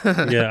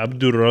 Yeah,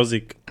 Abdul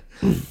Razik.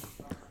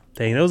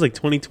 Dang, that was like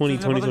 2020,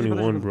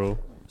 2021, bro.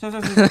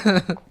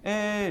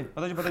 Эй,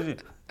 подожди.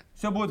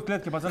 Все будет в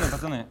клетке,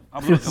 пацаны.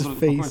 His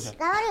face.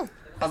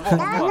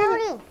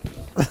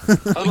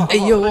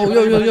 Hey yo.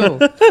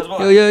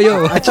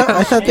 I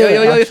thought they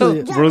were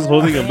actually. Bro's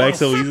holding him back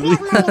so easily.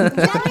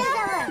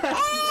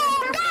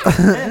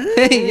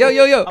 Hey yo.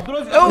 Oh yo.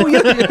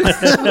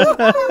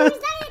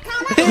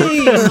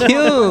 Hey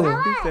yo.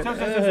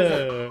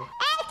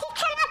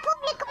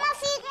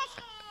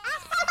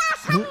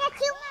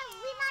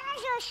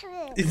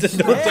 He said,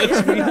 don't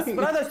touch me.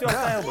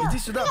 Иди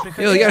сюда,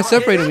 приходи. Yo, you gotta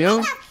separate him,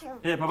 yo.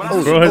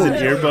 Bro has an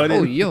earbud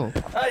Oh in. yo.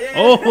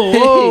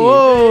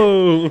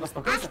 Oh, whoa.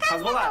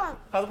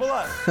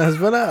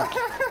 Hezbollah.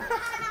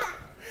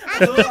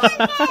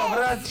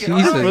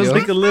 Jesus, Bro's yo.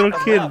 like a little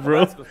kid,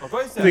 bro. He's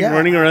like Yeah.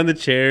 running around the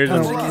chairs.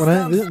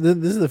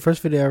 This is the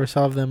first video I ever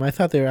saw of them. I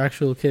thought they were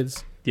actual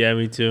kids. Yeah,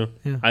 me too.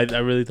 Yeah. I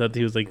really thought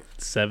he was like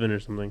 7 or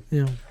something.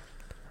 Yeah.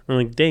 I'm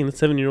like, dang, that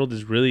 7-year-old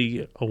is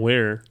really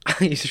aware.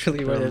 He's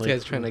really aware I'm this like,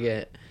 guy's trying to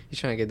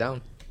get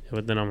down.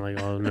 But then I'm like,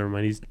 oh, never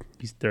mind.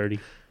 He's 30.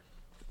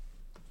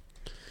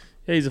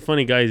 Yeah, he's a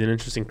funny guy. He's an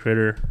interesting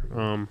critter.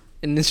 An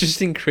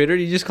interesting critter?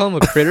 You just call him a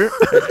critter?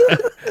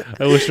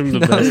 I wish him the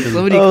No, best.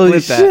 somebody Holy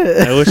clip shit.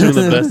 that. I wish him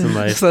the best in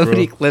life.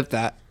 Somebody Bro. clip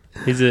that.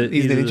 He's an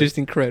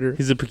interesting critter.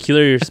 He's a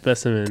peculiar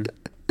specimen.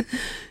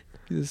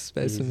 He's a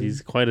specimen.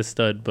 He's quite a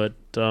stud. But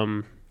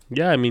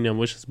Yeah, I mean, I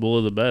wish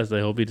Hasbulla the best. I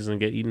hope he doesn't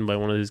get eaten by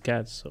one of his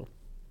cats. So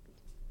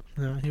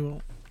No, he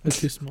won't. It's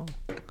too small.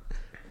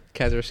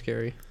 Cats are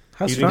scary.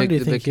 How You strong think do you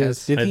the think big he is?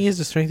 cats- Do you think he has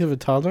the strength of a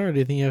toddler, or do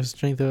you think he has the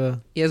strength of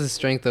a... He has the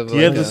strength of. he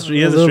has like the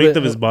a- little strength bit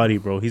of his of- body,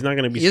 bro. He's not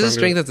gonna be. He has the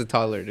stronger strength as a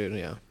toddler, dude.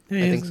 Yeah, Yeah,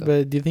 I he think is, so.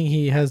 But do you think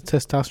he has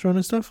testosterone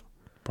and stuff?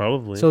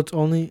 Probably. So it's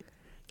only...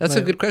 That's a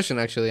like, good question,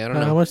 actually. I don't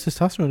know. How much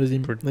testosterone does he...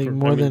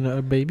 more than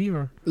a baby,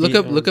 or... Look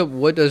up.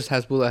 What does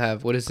Hasbulla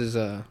have? What is his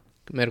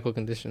medical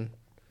condition?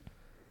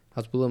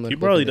 Hasbulla medical. He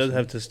probably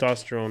condition. does have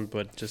testosterone,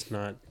 but just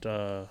not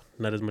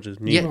as much as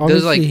me. Yeah,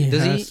 does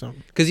he?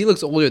 Because he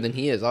looks older than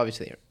he is.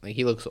 Obviously, like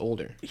he looks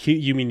older.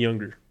 You mean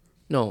younger?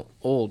 No,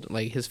 old.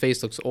 Like his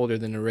face looks older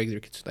than a regular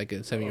kid's, like a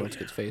 7-year-old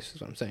kid's face.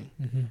 Is what I'm saying.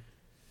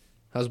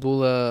 Mm-hmm.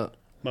 Hasbulla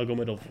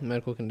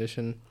medical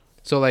condition.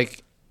 So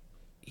like,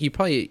 he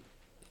probably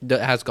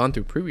has gone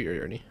through puberty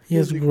already. He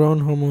has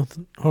growth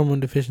hormone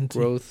deficiency.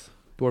 Growth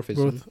dwarfism.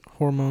 Growth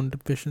hormone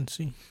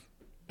deficiency.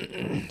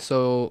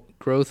 So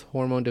growth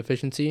hormone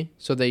deficiency.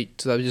 So that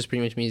just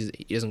pretty much means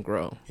he doesn't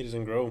grow. He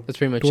doesn't grow. That's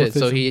pretty much it.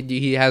 So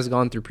he has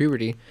gone through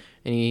puberty,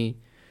 and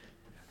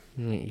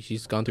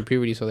he's gone through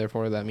puberty. So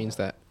therefore, that means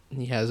that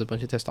he has a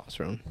bunch of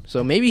testosterone.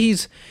 So maybe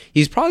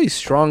he's probably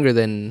stronger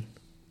than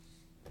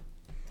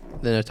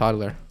a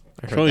toddler.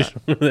 Probably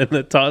stronger than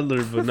a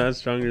toddler, but not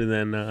stronger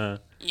than.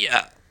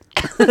 Yeah.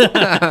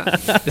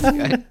 This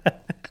guy.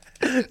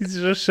 He's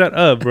just shut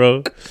up,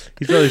 bro.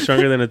 He's probably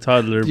stronger than a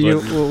toddler.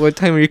 What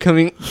time are you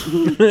coming?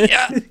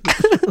 Yeah.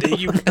 Thank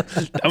you.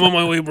 I'm on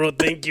my way, bro.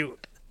 Thank you.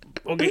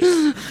 Okay.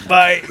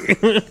 Bye.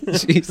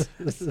 Jesus.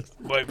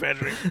 Bye,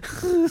 Patrick.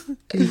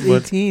 He's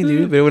 18,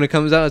 dude. But when it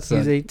comes out,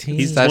 he's 18.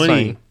 He's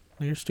 20.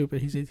 No, you're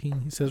stupid. He's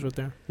 18. He says right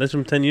there. That's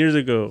from 10 years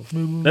ago.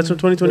 That's from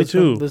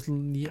 2022.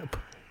 Yep.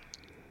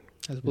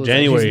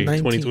 January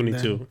 19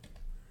 2022. then.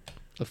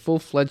 A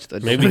full-fledged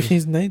adult. Maybe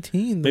he's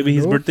 19. Maybe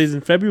his birthday's in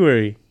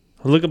February.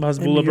 Look up Hasbulla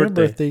Maybe your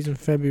birthday. birthday's in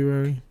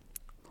February.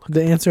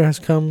 The answer has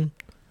come.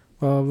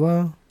 Blah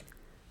blah.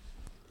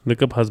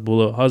 Look up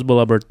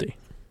Hasbulla birthday.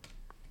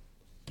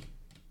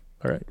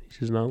 All right, he's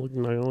just not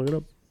gonna look it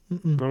up.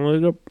 Not gonna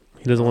look it up.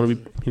 He doesn't want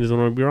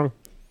to be wrong.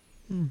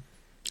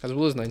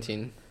 Hasbulla's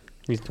 19.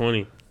 He's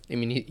 20. I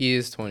mean, he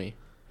is 20.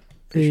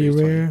 A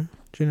rare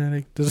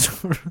genetic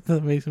disorder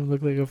that makes him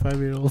look like a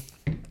 5-year-old.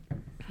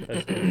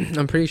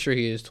 I'm pretty sure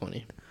he is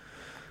 20.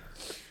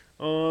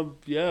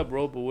 Yeah,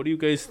 bro. But what do you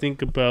guys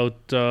think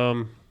about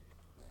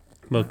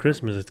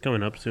Christmas? It's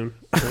coming up soon.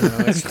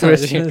 It's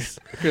Christmas.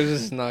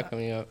 Christmas is not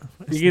coming up.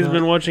 You guys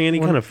been watching any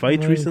kind of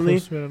fights recently?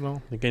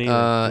 Like any,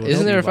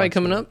 isn't there a fight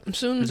coming up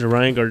soon? There's a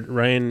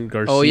Ryan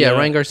Garcia. Oh yeah,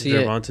 Ryan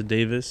Garcia. Gervonta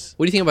Davis.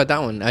 What do you think about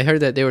that one? I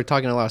heard that they were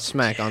talking a lot of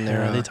smack on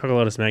there. They talk a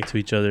lot of smack to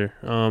each other.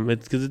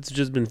 It's because it's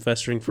just been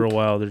festering for a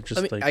while. They're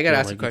just I gotta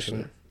ask a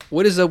question.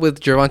 What is up with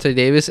Gervonta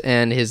Davis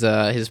and his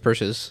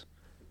purses?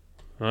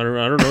 I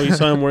don't know. You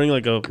saw him wearing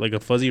like a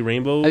fuzzy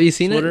rainbow. Have you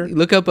seen sweater? it?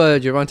 Look up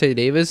Gervonta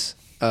Davis.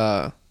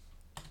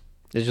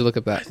 Did you look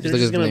up that? They're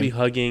just gonna be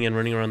hugging and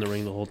running around the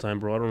ring the whole time,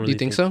 bro. I don't really. Do you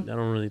think so? I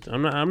don't really.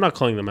 I'm not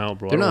calling them out,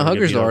 bro. They're not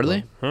huggers though, are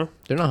they? Huh?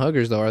 They're not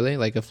huggers though, are they?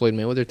 Like a Floyd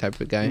Mayweather type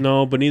of guy.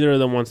 No, but neither of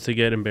them wants to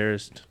get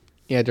embarrassed.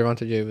 Yeah, Gervonta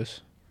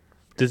Davis.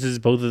 This is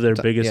both of their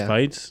biggest yeah.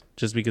 fights,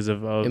 just because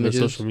of the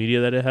social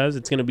media that it has.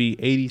 It's gonna be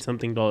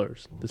 $80-something.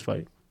 This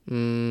fight.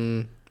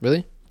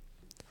 Really?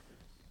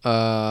 It's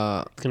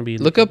gonna be.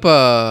 Look up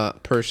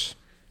purse.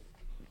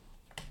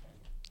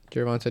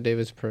 Gervonta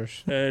Davis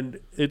purse. And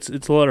it's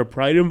a lot of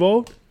pride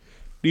involved.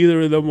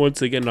 Neither of them wants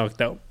to get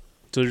knocked out,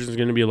 so there's just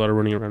gonna be a lot of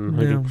running around and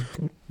hugging.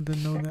 Yeah,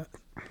 didn't know that.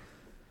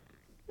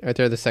 Right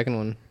there, the second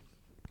one.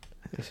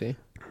 You see?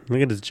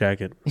 Look at his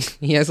jacket.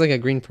 He has like a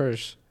green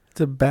purse. It's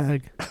a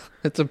bag.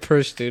 It's a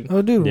purse, dude.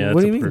 Oh, dude, Yeah,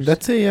 what do you it's a mean? purse.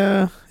 That's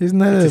isn't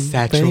that It's a a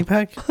satchel. fanny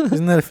pack?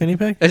 Isn't that a fanny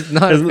pack? It's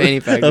not a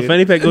fanny pack, A dude.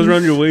 fanny pack goes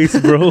around your waist,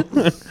 bro.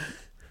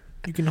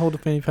 You can hold a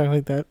fanny pack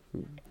like that.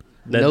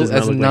 That No, does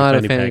that's look not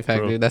like a fanny pack,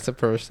 bro. dude. That's a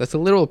purse. That's a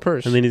literal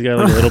purse. And then he's got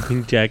like a little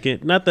pink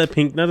jacket. Not that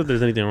pink. Not that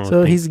there's anything wrong So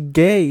with pink. he's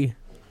gay.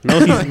 No,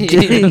 he's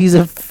Gay. He's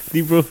a.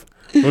 bro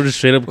just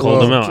straight up called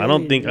Whoa. him out. I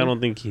don't Gay,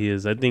 think he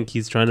is. I think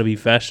he's trying to be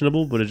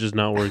fashionable, but it's just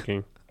not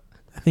working.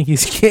 I think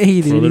he's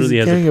gay, dude. literally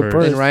He's has a carrying a purse.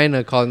 purse. And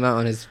Ryan called him out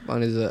on his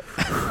on his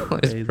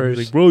He's purse.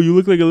 like, bro, you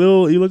look like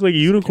a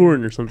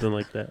unicorn or something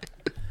like that.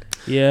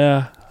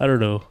 Yeah, I don't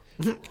know.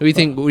 What do you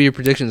think? What are your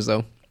predictions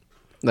though?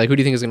 Like, who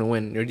do you think is gonna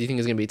win, or do you think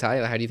it's gonna be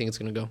tied? Like, how do you think it's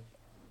gonna go?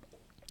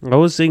 I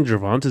was saying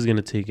Gervonta's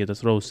gonna take it.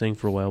 That's what I was saying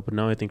for a while, but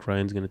now I think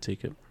Ryan's gonna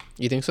take it.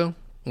 You think so?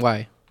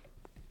 Why?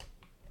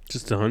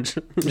 Just a hunch.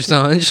 Just a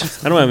hunch.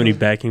 I don't have any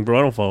backing, bro.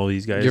 I don't follow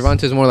these guys.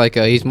 Gervonta's more like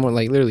he's more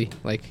like literally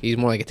like he's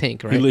more like a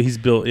tank, right? He's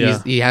built.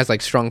 Yeah, He has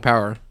like strong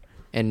power,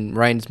 and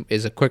Ryan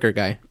is a quicker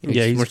guy.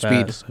 he's more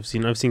fast.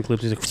 I've seen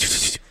clips. He's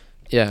like,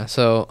 Yeah.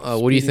 So,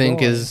 what do you Speedy think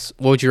boy. is?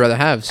 What would you rather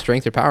have?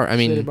 Strength or power? I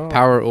Speedy mean, boy.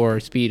 power or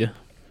speed?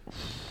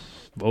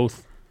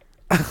 both.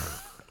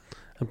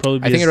 I'd probably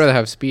be I think I'd rather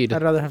have speed.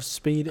 I'd rather have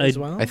speed as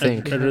well. I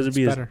think- I'd rather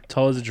be It's as better.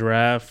 tall as a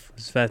giraffe,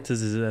 as fast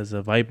as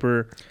a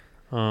viper,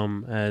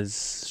 as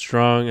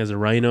strong as a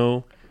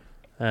rhino,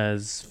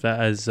 as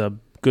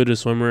good a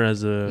swimmer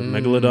as a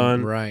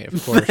megalodon. Right,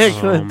 of course.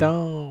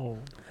 Megalodon.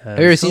 Have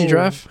you ever seen a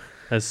giraffe?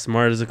 As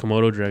smart as a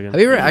Komodo dragon. Have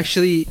you ever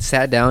actually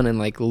sat down and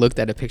like looked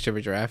at a picture of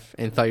a giraffe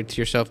and thought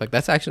to yourself like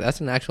that's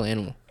an actual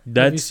animal?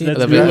 That's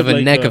of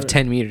a neck of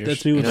 10 meters.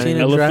 That's me with Have you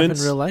seen a giraffe in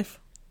real life?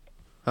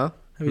 Huh?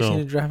 Have you seen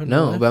a giraffe in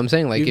real life? No, but I'm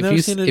saying like You've if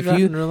never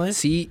you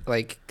see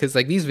like because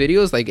like these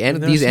videos like never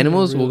these seen a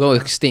animals real will go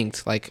giraffe?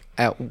 extinct. Like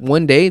at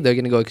one day they're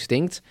gonna go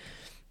extinct,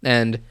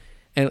 and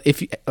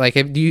if you like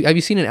have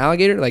you seen an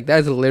alligator? Like that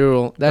is a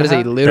literal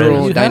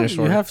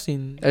dinosaur. You have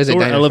seen that is a so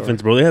are dinosaur.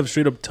 elephants, bro. They have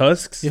straight up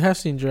tusks. You have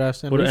seen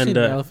giraffes and we've seen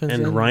elephants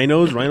and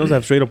rhinos. Rhinos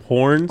have straight up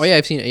horns. Oh yeah,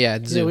 I've seen it. Yeah,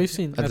 at the zoo. Yeah, we've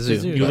seen at the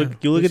zoo. You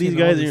look at these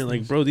guys and you're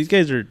like, bro, these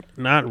guys are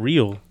not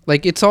real.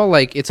 Like it's all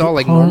like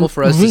normal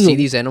for us to see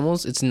these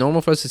animals. It's normal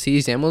for us to see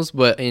these animals,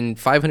 but in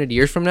 500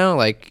 years from now,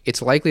 like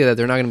it's likely that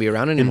they're not going to be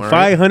around anymore. In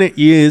 500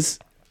 years,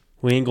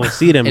 we ain't gonna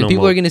see them and no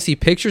people more. are going to see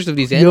pictures of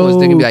these animals.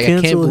 They're going to be like,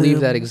 I can't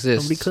believe that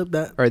exists. Somebody clip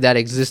that. Or that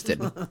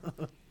existed.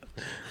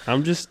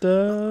 I'm just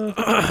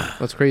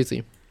That's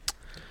crazy.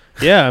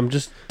 Yeah, I'm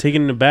just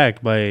taken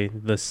aback by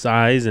the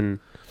size and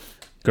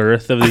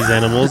girth of these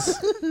animals,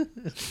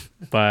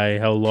 by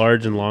how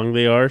large and long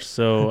they are.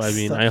 So I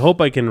mean, I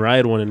hope I can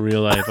ride one in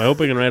real life. I hope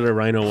I can ride a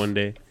rhino one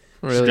day.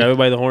 Really? Just grab it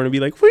by the horn and be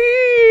like,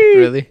 "Whee!"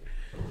 Really?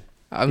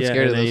 I'm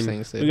scared of those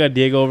things. Dude. We got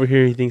Diego over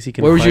here. He thinks he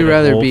can. Where would you fight a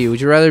rather wolf. be? Would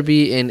you rather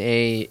be in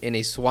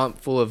a swamp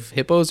full of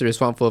hippos or a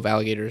swamp full of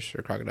alligators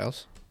or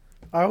crocodiles?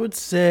 I would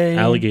say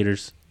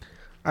Alligators.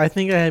 I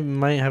think I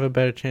might have a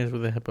better chance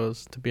with the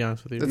hippos, to be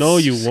honest with you. That's No,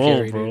 you scary,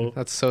 won't, bro. dude.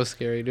 That's so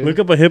scary, dude. Look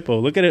up a hippo.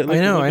 Look at it. I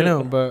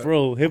know, but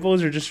bro,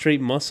 hippos are just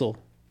straight muscle.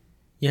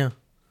 Yeah.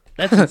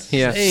 That's insane.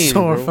 Yeah.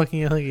 So are bro.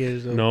 fucking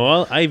alligators, though.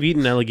 No, I've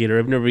eaten alligator.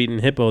 I've never eaten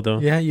hippo though.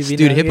 Yeah, you've eaten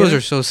Dude, alligator? hippos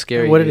are so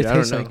scary. What did dude. it I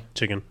don't taste know. like?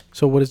 Chicken.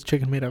 So what is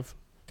chicken made of?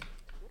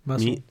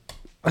 Muscle. Meat.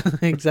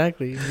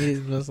 Exactly. Meat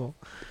is muscle.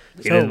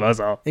 It is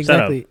muscle.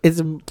 Exactly.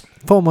 It's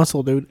full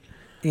muscle, dude.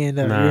 And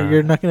Nah.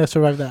 you're not gonna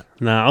survive that.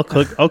 Nah,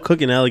 I'll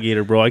cook an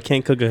alligator, bro. I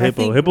can't cook a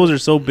hippo. think- Hippos are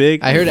so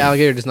big. I heard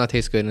alligator does not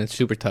taste good and it's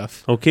super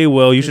tough. Okay,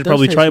 well, you should does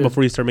probably taste try it good.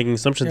 before you start making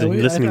assumptions Yeah, and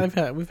we've listening.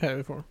 we've had it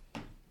before.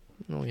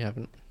 No, we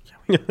haven't.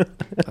 I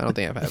don't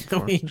think I've had it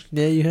before.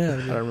 Yeah, you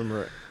have. I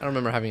don't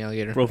remember having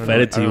alligator. Bro I don't fed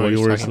know- it to I you don't while know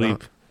you what were you're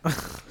talking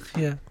asleep.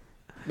 Yeah.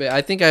 But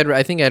I think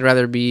I'd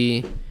rather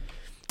be.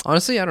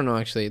 Honestly, I don't know.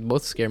 Actually,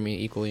 both scare me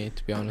equally.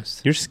 To be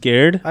honest. You're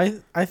scared? I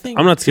think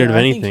I'm not scared of I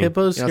anything. think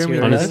hippos You're not scare me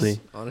scared of honestly. less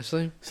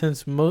Honestly.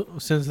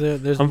 since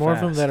there's I'm more of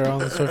them fast. that are on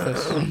the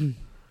surface.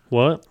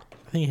 What?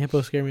 I think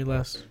hippos scare me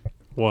less.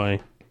 Why?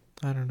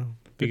 I don't know.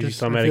 Because you Just-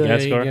 saw I feel like I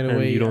Madagascar can get and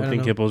away- you I don't don't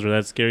think know. hippos are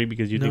that scary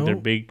because you think they're No.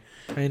 big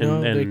I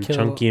know they and kill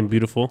chunky and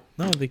beautiful.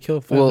 No, they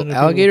kill. 500 Well, people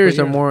alligators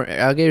per are year. more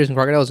alligators and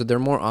crocodiles. They're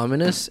more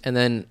ominous, and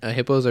then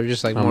hippos are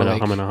just like more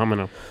like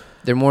Hamana.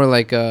 they're more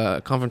like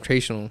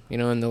confrontational. You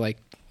know, and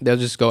they'll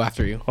just go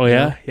after you. Oh you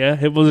yeah, know? yeah.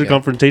 Hippos are Yeah.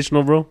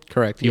 confrontational, bro.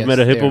 Correct. You've yes, met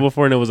a they hippo are.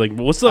 before and it was like,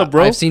 "What's up,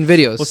 bro?" I've seen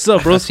videos. What's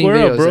up, bro? I've seen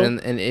Square up, videos,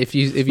 bro. and if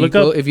you Look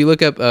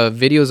look up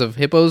videos of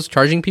hippos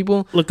charging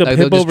people, Look up like,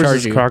 they'll hippo just charge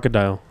versus you.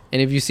 crocodile.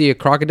 And if you see a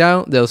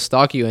crocodile, they'll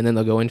stalk you and then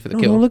they'll go in for the No,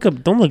 kill.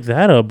 don't look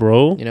that up,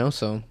 bro. You know,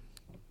 so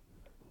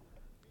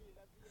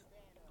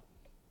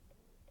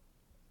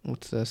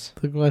what's this?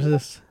 Look, watch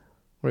this.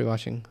 What are you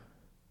watching?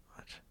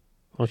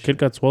 A kid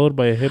got swallowed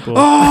by a hippo.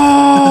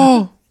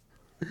 Oh!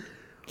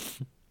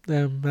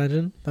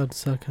 Imagine that'd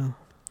suck, huh?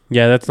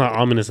 Yeah, that's not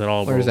ominous at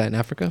all, bro. Where is that, in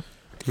Africa?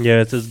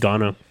 Yeah, it says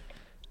Ghana.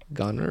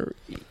 Ghana.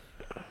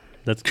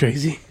 That's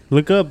crazy.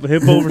 Look up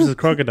hippo versus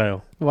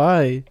crocodile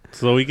Why?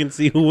 so we can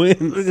see who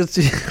wins.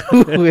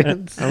 Who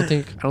wins? I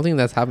don't think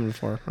that's happened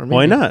before. Or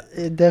Why maybe. not?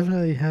 It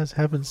definitely has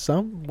happened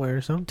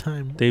somewhere,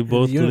 sometime. They in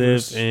both the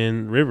universe. live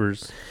in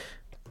rivers.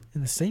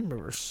 In the same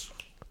rivers.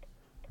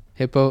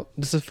 Hippo.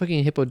 This is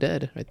fucking hippo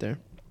dead right there.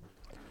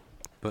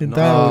 But They not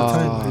die all the all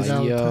time. They die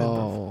all the time,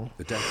 bro. Yo.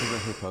 The death of a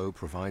hippo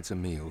provides a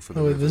meal for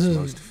the Oh, wait, this river's is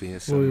most what we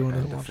fearsome wanna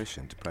and watch.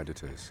 efficient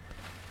predators.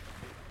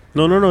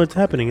 No, it's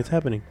happening. It's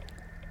happening.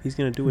 He's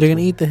gonna do it. They're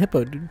gonna eat the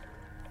hippo, dude.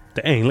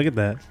 Dang, look at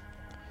that.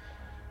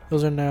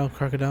 Those are now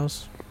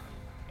crocodiles.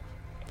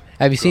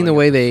 Have you seen the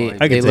way they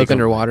I can look take 'em.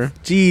 underwater?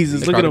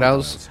 Jesus, The look at them.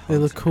 crocodiles. They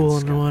look cool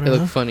underwater. They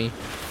huh? look funny.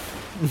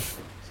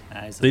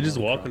 They just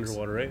walk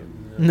underwater, right?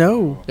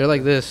 No. They're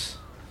like this.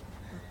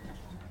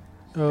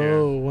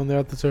 Oh, when they're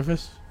at the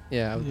surface.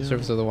 Yeah, at the Yeah.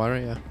 surface of the water.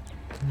 Yeah.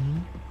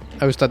 Mhm.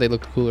 I always thought they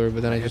looked cooler,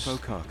 but then I Hippo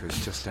just.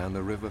 carcass just down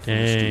the river from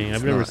Dang, the student's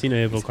I've never life seen a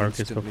hippo is carcass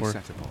instantly before.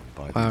 set upon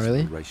by Wow, these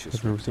really? voracious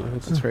I've never seen a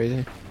reptiles. That's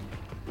crazy.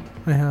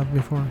 I have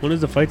before. When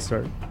does the fight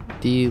start?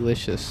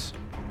 Delicious.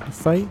 The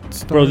fight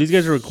starts Bro, these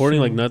guys are recording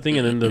like soon. nothing,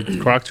 and then the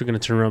crocs are gonna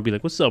turn around and be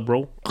like, "What's up,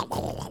 bro?"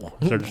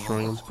 Start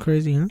destroying them,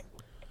 Crazy, huh?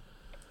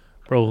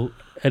 bro.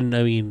 And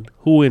I mean,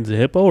 who wins, a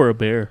hippo or a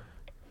bear?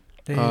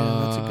 Damn,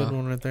 that's a good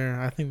one right there.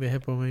 I think the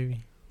hippo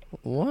maybe.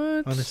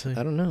 What? Honestly.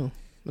 I don't know.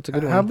 That's a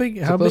good one. How big?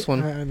 It's How a close big?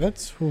 one.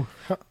 That's.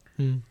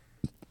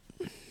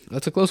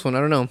 That's a close one. I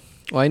don't know.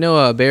 Well, I know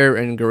a bear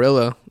and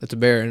gorilla. It's a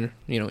bear, and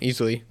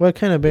easily. What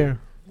kind of bear?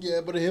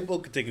 Yeah, but a hippo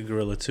could take a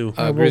gorilla too.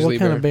 Well, Grizzly what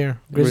kind bear. of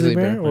bear? Grizzly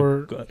bear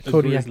or A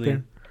Kodiak grizzly.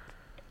 bear?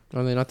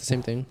 Are they not the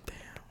same thing?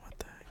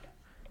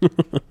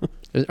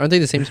 Aren't they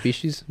the same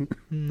species?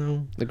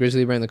 No. The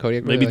grizzly bear and the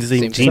Kodiak bear. Maybe are the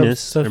same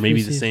genus, or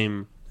maybe the subspecies.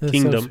 same The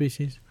kingdom.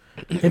 subspecies.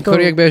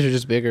 Kodiak bears are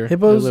just bigger. They're a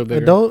Hippos, little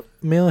bigger. adult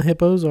male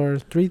hippos are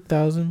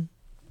 3,000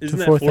 Isn't to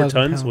that 4 4,000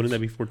 tons? pounds. Wouldn't that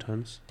be 4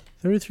 tons?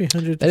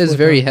 3,300. That is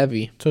very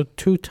heavy. So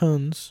 2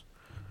 tons.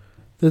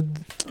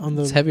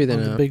 It's heavier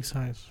than the a big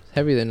size.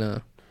 Heavier than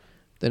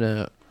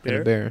a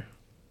bear.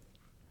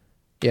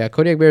 Yeah,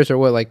 Kodiak bears are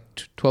what, like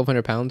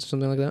 1,200 pounds or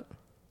something like that.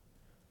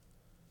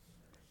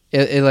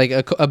 Like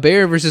a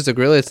bear versus a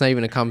gorilla, it's not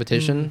even a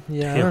competition.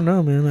 Yeah, I don't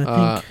know, man.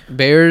 I think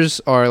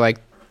bears are like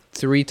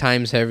 3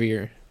 times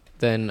heavier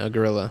than a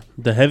gorilla.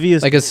 The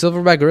heaviest, like a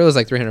silverback gorilla, is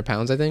like 300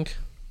 pounds, I think.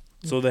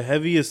 So the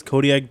heaviest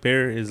Kodiak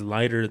bear is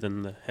lighter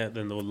than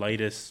the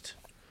lightest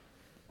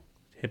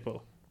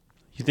hippo.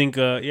 You think?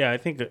 Yeah, I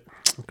think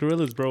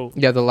gorillas, bro.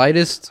 Yeah, the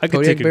lightest. I could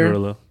Kodiak take a bear,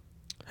 gorilla.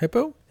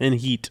 Hippo and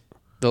heat.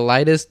 The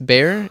lightest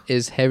bear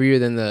is heavier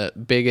than the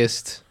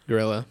biggest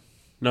gorilla.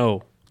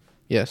 No.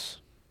 Yes.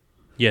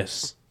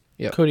 Yes.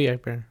 Yeah.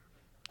 Kodiak bear.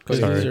 Because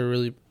Sorry. these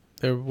are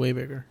they're way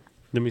bigger.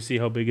 Let me see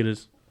how big it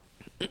is.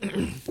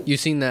 You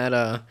seen that?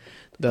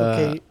 The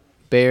Okay.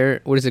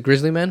 bear. What is it?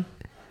 Grizzly Man.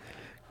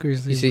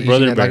 Grizzly You see, man. you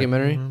seen that bear.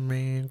 documentary?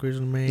 Man,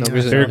 grizzly man. No,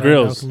 Grizzly Bear Man.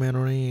 Grylls.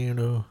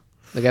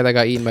 The guy that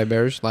got eaten by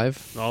bears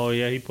live. Oh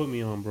yeah, he put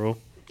me on, bro.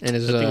 And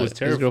his That thing was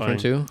his girlfriend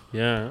terrifying. too.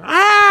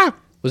 Yeah.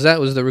 Was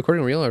the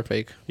recording real or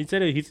fake? He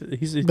said it. He's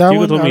That Diego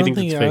one, told I me he don't thinks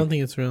think it's I fake. don't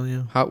think it's real.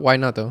 Yeah. Why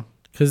not though?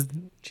 Because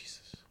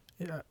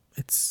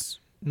it's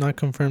not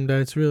confirmed that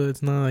it's real.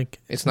 It's not like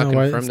It's not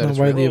confirmed that it's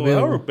widely real.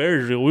 How are available.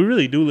 bears real? We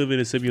really do live in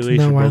a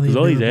simulation, bro. widely Because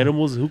all these available.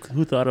 animals,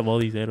 who thought of all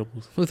these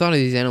animals? Who thought of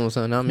these animals?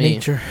 Huh? Not me.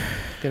 Nature,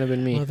 Could have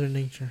been me. Mother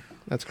Nature.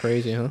 That's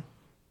crazy, huh?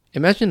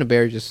 Imagine a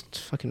bear just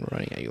fucking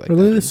running at you like But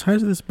that. look at the dude.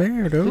 size of this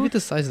bear, Look dude. at the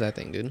size of that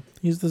thing, dude.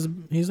 He's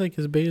like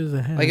as big as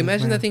a head. Like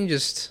imagine that thing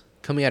just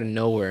coming out of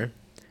nowhere,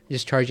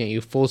 just charging at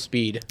you full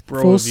speed.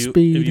 Bro, Full if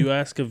speed. you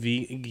ask a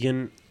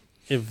vegan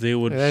if they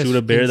would That's shoot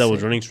a bear that was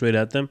insane. running straight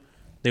at them,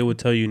 they would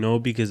tell you no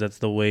because that's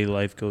the way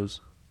life goes.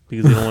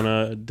 Because they don't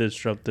want to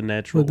disrupt the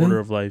natural Would they? order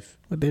of life.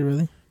 Would they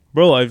really?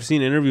 Bro, I've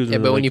seen interviews. Yeah, where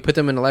but they're when like, you put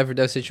them in a life or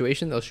death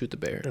situation, they'll shoot the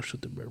bear. they'll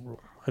shoot the bear, bro.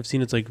 I've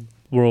seen it's like,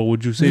 bro,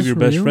 would you save this your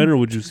best real? friend or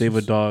would you save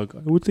a dog? I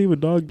would save a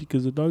dog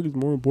because a dog is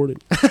more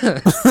important.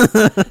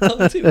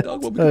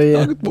 Oh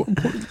yeah,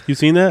 You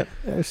seen that?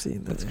 I've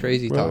seen that. That's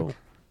crazy Bro. talk.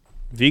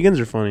 Vegans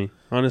are funny,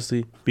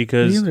 honestly,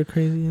 because Vegans are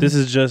crazy. Yeah. this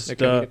is just They're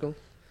comedical.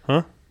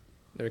 huh?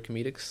 They're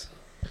comedics.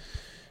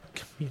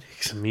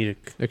 Comedic.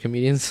 They're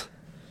comedians.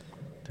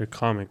 They're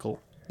comical.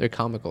 They're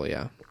comical,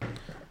 yeah.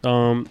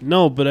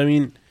 No, but I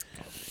mean,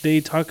 they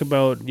talk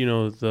about,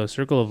 the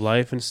circle of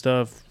life and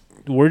stuff.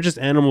 We're just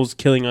animals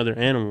killing other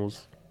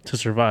animals to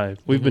survive.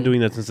 We've been Mhm.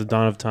 doing that since the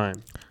dawn of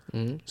time.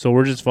 Mm-hmm. So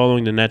we're just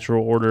following the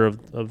natural order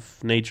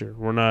of nature.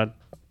 We're not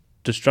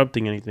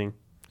disrupting anything.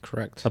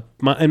 Correct.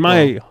 In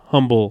my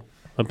humble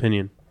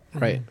opinion.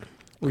 Right.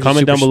 We're Comment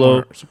super down below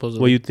smart,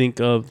 supposedly. what you think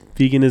of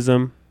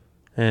veganism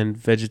and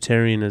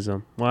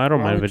vegetarianism. Well, I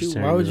don't mind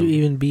vegetarianism. Why would you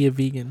even be a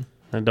vegan?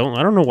 I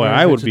don't know why Or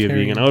I would be a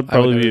vegetarian? vegan. I would I would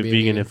probably never be a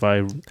vegan if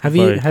I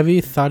Have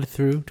you thought it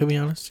through? To be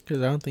honest,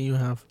 because I don't think you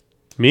have.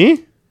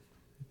 Me?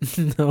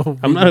 No,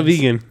 I'm not a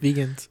vegans.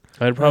 vegan. Vegans.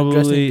 I'd We're addressing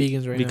probably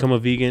vegans right become now. a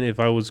vegan if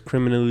I was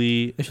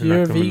criminally. If or you're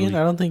not a vegan, criminally,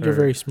 I don't think you're or-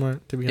 very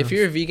smart. To be honest, If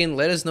you're a vegan,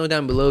 let us know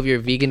down below if you're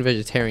a vegan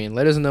vegetarian.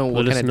 Let us know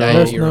what Let kind us of know, Let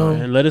diet us you're know.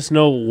 on. and let us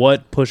know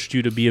what pushed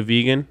you to be a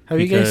vegan. Have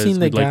you guys because seen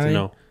the we'd like to guy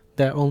know.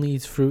 that only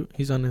eats fruit?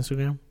 He's on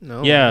Instagram.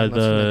 No. Yeah, I've not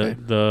seen that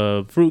guy.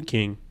 the fruit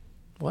king,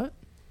 What?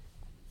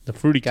 the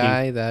fruity king.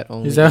 Guy that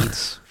only Is that-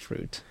 eats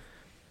fruit.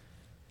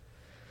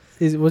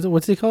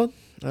 What's he called?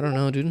 I don't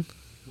know, dude.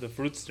 The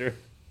fruitster,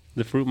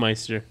 the fruit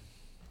meister.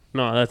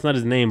 No, that's not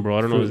his name, bro.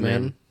 I don't know Fruit his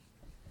man. name.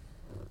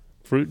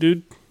 Fruit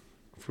dude,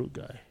 fruit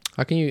guy.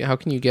 How can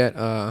you get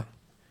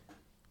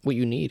what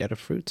you need out of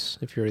fruits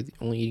if you're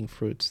only eating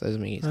fruits? That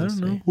doesn't make any I sense.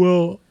 don't to know. me.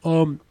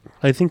 Well,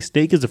 I think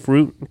steak is a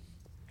fruit,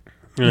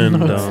 and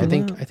No, I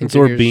think and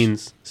so are figures-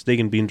 beans. Steak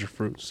and beans are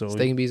fruit. So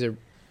Steak and beans are.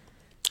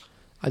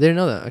 I didn't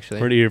know that actually.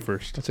 heard it here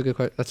first. That's a good.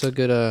 That's a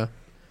good.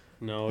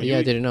 No, Yeah,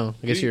 I didn't know.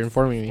 I guess you're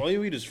informing me. All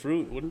you eat is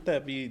fruit. Wouldn't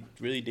that be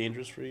really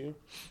dangerous for you?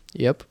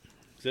 Yep.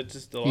 Is that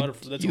just a He- lot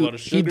of? That's a you- lot of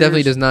sugar. He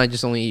definitely does not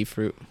just only eat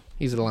fruit.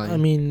 He's lying. I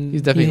mean,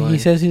 he's definitely he lying.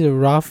 says he's a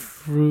raw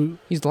fruit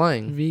He's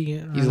lying.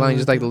 vegan. He's lying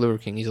just like the Liver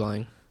King. He's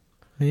lying.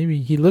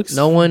 Maybe he looks.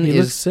 No one he is-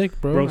 looks sick,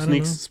 bro. Bro I don't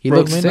sneaks- know. He bro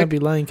looks May sick. not be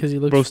lying because he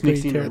looks Bro pretty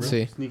sneaks in. terrible. Let's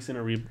see. Sneaks in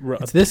a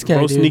It's this guy,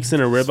 Bro dude. sneaks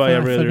in a ribeye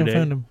every other Fucking day.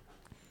 find him.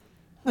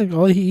 Like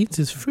all he eats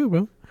is fruit,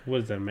 bro.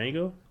 What is that?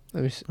 Mango?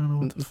 Let me see. I don't know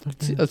what the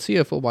fuck. Let's see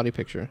a full body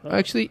picture.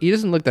 Actually, he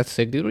doesn't look that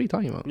sick, dude. What are you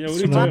talking about? Yeah, what are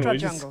you talking Sumatra about?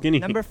 He's just jungle. skinny.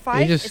 Number He's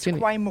 5 just is skinny.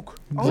 Kwaimuk.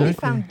 Only Exactly.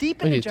 found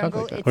deep Why in do the you talk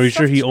jungle. like that? It's Are you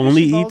sure soft he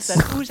only squishy balls eats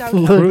that ooze out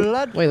fruit? a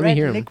blood Wait, let me red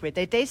hear him. liquid.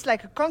 They taste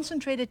like a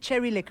concentrated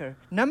cherry liquor.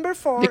 Number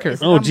 4 Liquor.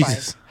 is Oh, Lambai.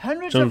 Jesus.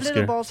 Hundreds Jump of little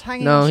scare. balls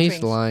hanging No, on he's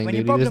strings. lying, When dude.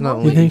 you He pop does them not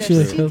open, look You think she there's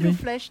looks see-through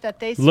healthy? flesh that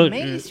tastes Look,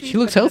 mainly sweet she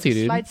looks but healthy, has a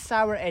dude. slight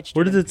sour edge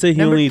Where to does it say he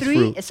Number only eats 3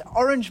 fruit? is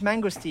orange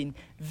mangosteen.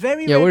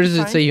 Very Yeah, rare where to does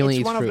it find. say he only It's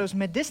eats one fruit? of those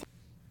medicinal.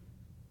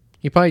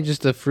 You're probably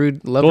just a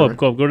fruit lover.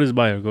 Go to his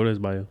bio. Go to his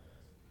bio.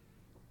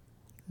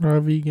 Raw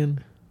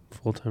vegan.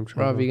 Full-time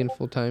Raw challenge. vegan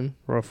full time.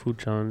 Raw food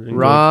challenge. And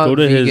Raw go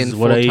to vegan his full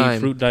what I eat time.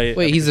 fruit diet.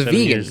 Wait, he's a after 7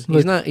 vegan.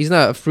 years. He's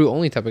not a fruit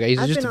only type of guy. He's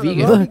I've just been a on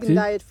vegan. a raw vegan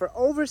diet for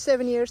over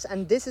 7 years,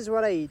 and this is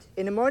what I eat.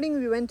 In the morning,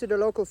 we went to the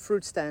local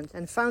fruit stand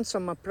and found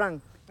some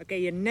maprang. Okay,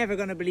 you're never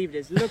gonna believe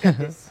this. Look at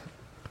this.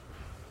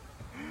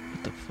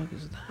 What the fuck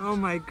is that? Oh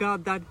my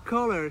god, that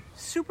color.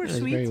 Super That is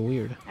sweet. very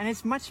weird. And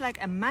it's much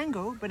like a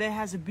mango, but it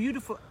has a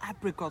beautiful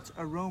apricot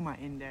aroma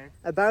in there.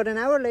 About an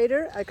hour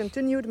later, I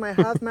continued my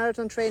half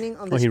marathon training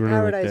on this he ran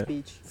like paradise that.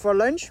 beach. For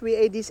lunch, we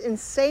ate these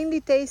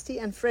insanely tasty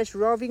and fresh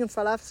raw vegan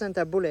falafels and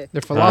tabbouleh.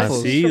 They're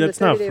falafels. See, From that's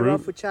the not 30-day raw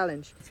fruit. food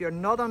challenge. If you're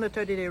not on the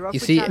 30-day raw You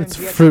food see, challenge, it's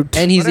yet, fruit.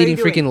 And he's what are eating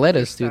you doing? freaking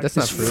lettuce, dude. That's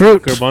not fruit.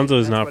 Fruit. Garbanzo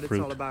is not That's what fruit.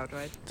 it's all about,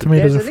 right?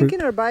 Tomatoes There's are a link fruit.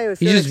 in our bio if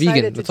He's you're just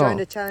excited vegan, to that's join all.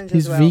 the challenge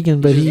He's as well.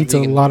 vegan, but he He's eats a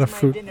vegan. lot of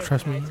fruit.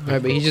 Trust me.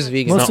 Alright, but he's just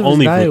vegan. Most not of his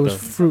only diet fruit, was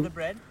though.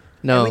 fruit.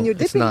 No, when you it's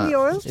dip in not. the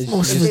oil, It's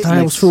Most of just his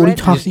diet was fruit. What are you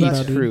talking eats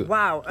about, dude? fruit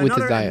Wow, with his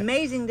another diet.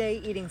 amazing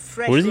day eating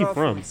fresh Where is he raw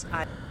from? foods.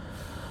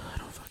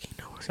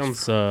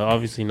 Sounds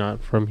obviously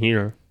not from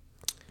here.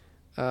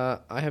 I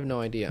have no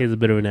idea. He has a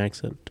bit of an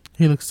accent.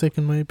 He looks sick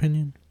in my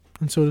opinion,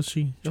 and so does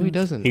she. No, he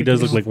doesn't. He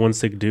does look like one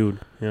sick dude.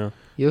 Yeah.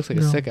 He looks like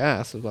a No. sick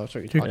ass. Is what I was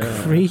You're talking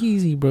about.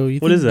 crazy, bro. You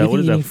What think, is that? You What think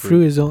is that eating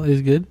fruit? fruit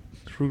is good?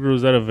 Fruit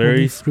grows out of very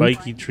Only fruit?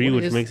 spiky tree, What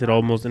which is makes it that?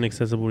 almost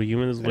inaccessible to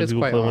humans. That When is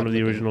people quite play odd one of the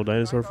looking. original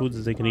dinosaur foods,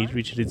 as they can each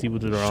reach its teeth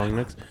with their long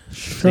necks.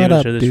 Shut They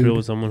up, share this reel dude.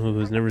 with someone who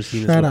has never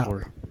seen Shut this up.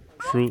 before.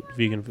 Fruit,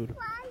 vegan food.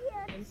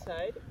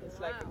 Inside, it's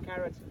like a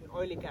carrot, an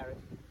oily carrot.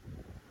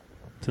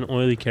 It's an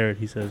oily carrot,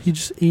 he says. You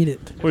just eat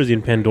it. What is he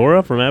in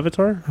Pandora from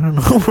Avatar? I don't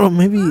know, bro.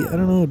 Maybe I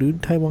don't know,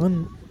 dude.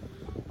 Taiwan,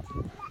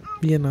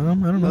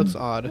 Vietnam. I don't know. Looks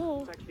odd.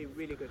 It's actually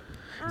really good.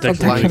 It's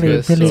It's actually actually, really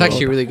good. it's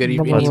actually really good. You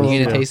Lots of need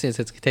to stuff. taste it.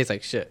 It tastes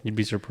like shit. You'd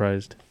be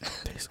surprised.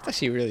 It's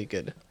actually really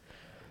good.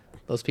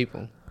 Those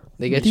people,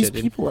 they get These shit,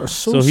 dude. people are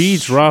so. So he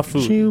eats raw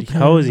food. stupid.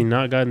 How has he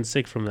not gotten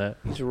sick from that?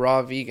 He's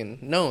raw vegan.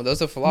 No,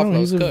 those are falafel. No,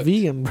 he's a cooked.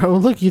 vegan, bro.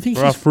 Look, you think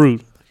Raw he's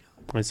fruit.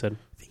 I said.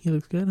 think he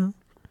looks good, huh?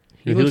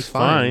 He He looks looks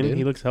fine, fine. dude.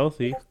 He looks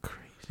healthy.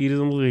 He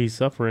doesn't look like he's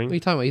suffering. What are you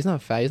talking about? He's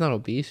not fat. He's not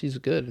obese. He's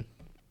good.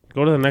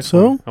 Go to the next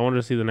So? one. I wanted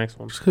to see the next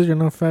one. Just because you're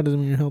not fat doesn't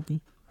mean you're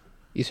healthy.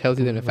 He's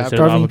healthier than a I fat said person.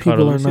 Starving avocado.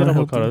 people are Let's see not an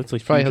avocado. healthy. It's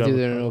like He's probably huge healthier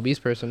than an avocado. obese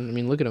person. I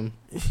mean, look at him.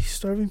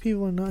 Starving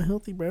people are not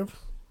healthy, bro.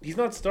 He's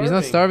not starving. He's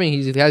not starving.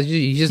 He's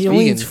just He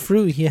only vegan. eats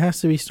fruit. He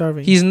has to be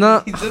starving. He's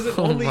not. He doesn't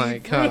Oh only my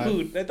eat god.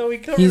 fruit. I thought we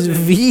covered He's it.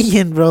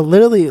 vegan, bro.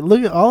 Literally,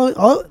 look at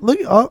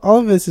all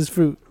of this is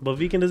fruit. But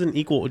vegan doesn't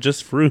equal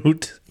just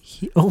fruit.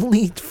 He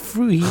only eats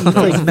fruit. He eats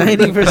like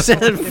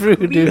 90% fruit,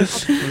 dude.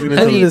 Look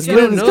at you this, look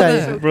at don't this know guy.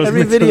 that. Bro's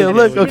Every gonna video, tell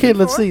look. you. Okay,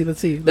 let's see.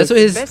 That's Look. what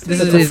his. Best This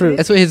way is to his. fruit.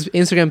 That's what his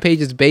Instagram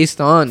page is based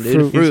on, dude.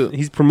 Fruit. Fruit.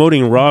 He's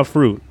promoting raw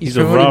fruit. He's He's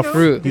a promoting raw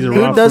fruit. He's a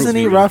Who raw doesn't fruit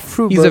eat vegan. raw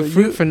fruit? He's bro? a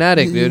fruit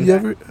fanatic,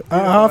 dude.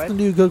 How often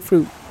do you cook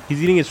fruit?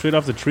 He's eating it straight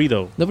off the tree,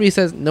 though. Nobody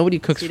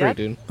cooks See fruit, that?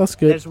 dude. That's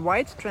good. There's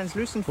white,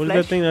 translucent What is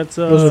flesh. that thing? That's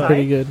Those are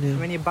pretty good. Yeah.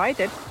 When you bite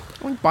it,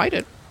 Don't bite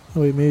it. Oh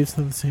wait, maybe it's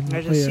not the same.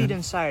 there's Oh, a yeah. seed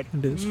inside.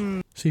 It is.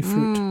 See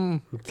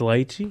fruit. It's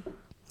lychee.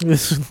 At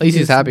least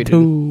he's happy,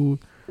 dude.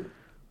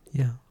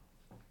 Yeah.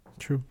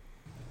 True.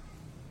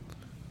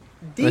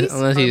 These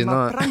Unless he's are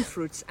not. maprang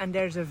fruits, and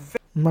there's a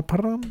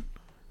Maparam.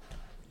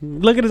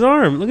 Look at his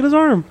arm. Look at his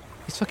arm.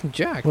 He's fucking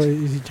jacked. What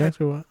is he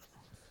jacked or what?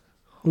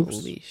 Oops.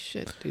 Holy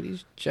shit, dude.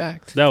 He's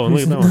jacked. That one. Look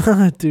He's at that one.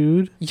 not,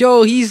 dude.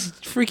 Yo, he's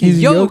freaking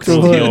He's yoked,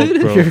 yoked or what?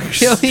 dude. Bro. You're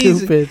Yo, he's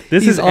stupid.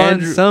 This he's is on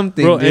Andrew,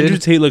 something, bro. dude. Andrew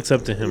Tate looks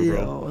up to him,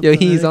 bro. Yo,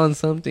 he's on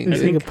something, He's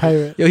dude. like a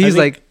pirate. Yo, he's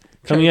I think like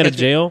coming out of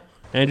jail.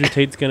 Andrew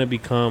Tate's gonna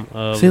become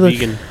a See, look.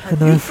 vegan.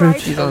 Have Another you tried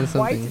fruit. He's on a something.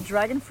 white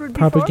dragon fruit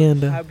before?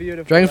 Propaganda. How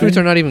beautiful. Dragon fruits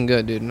are not even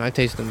good, dude. I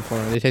tasted them before.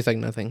 They taste like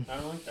nothing. I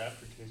don't like the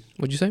aftertaste.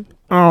 What'd you say?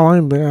 Oh,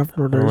 I'm the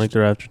after. I don't like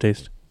their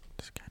aftertaste.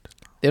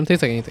 They don't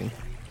taste like anything.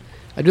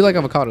 I do like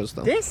avocados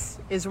though. This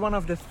is one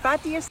of the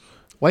fattiest.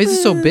 Why is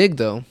it so big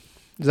though?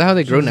 Is that how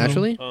they grow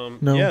naturally?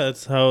 No. Yeah,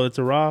 that's how it's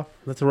a raw.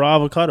 That's a raw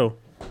avocado.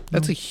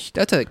 That's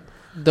a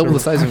double the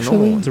size of a normal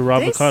Actually- one. It's a raw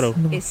This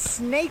avocado. is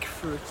snake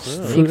fruit.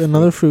 Fruit,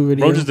 another fruit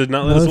video. Bro just did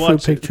not let another us fruit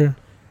watch it. picture.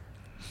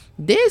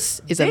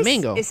 This is a This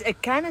mango. is a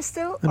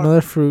canistel.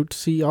 Another fruit.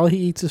 See, all he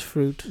eats is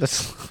fruit.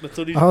 That's That's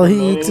what he's All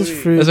he eats is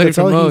promoting. fruit. That's what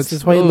he all he promotes. eats.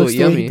 That's why he Oh, looks the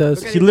way he yummy.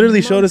 does. He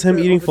literally showed us him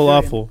eating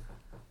falafel.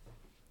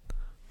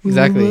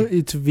 Exactly.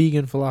 It's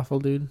vegan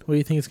falafel, dude. What do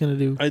you think it's gonna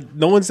do?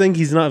 No one's saying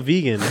he's not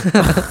vegan.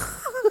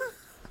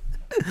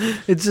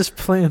 It's just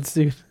plants,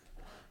 dude.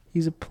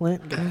 He's a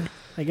plant guy.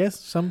 I guess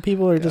some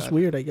people are just God.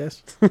 weird. I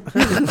guess.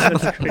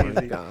 That's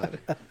crazy. God.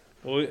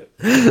 Well,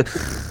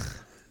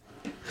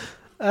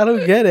 I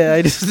don't get it.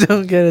 I just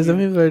don't get it. Some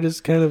people are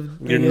just kind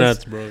of. I you're guess,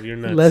 nuts, bro. You're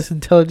nuts. Less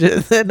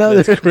intelligent than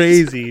others. That's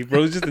crazy.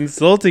 Bro's just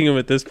insulting him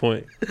at this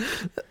point.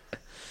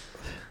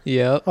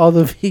 Yep. All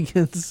the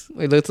vegans.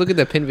 Wait, let's look at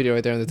that pin video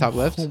right there on the top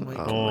left. Oh my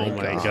Oh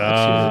my gosh.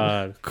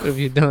 god. What have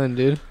you done,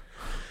 dude?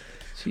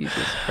 Jesus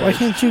Why Christ.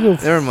 can't you go?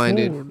 Never mind,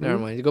 forward, dude. Never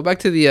mind. Go back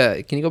to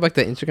the. Can you go back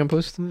to the Instagram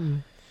post?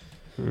 Mm.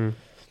 Mm.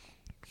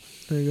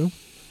 There you go.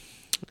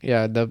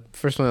 Yeah, the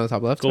first one on the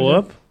top left. Go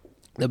up.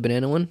 The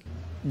banana one.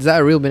 Is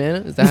that a real banana?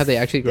 Is that how they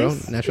actually grow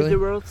This is naturally? the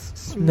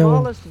world's No,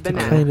 smallest it's a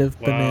banana. kind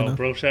of Wow, banana.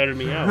 bro shouted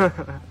me out.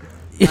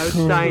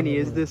 How tiny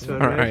is this one?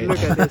 Right? Alright. Look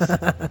at this.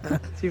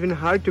 It's even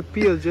hard to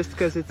peel just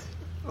because it's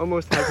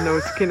almost has no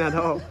skin at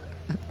all.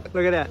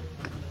 Look at that.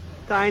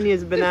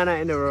 Tiniest banana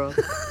in the world.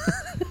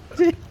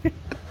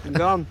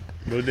 Gone.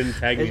 Bro didn't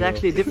tag me. It's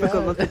actually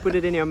difficult not to put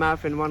it in your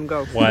mouth in one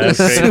go. Why? That's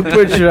crazy.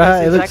 Super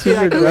dry. It's It looks exactly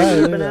super like a dry.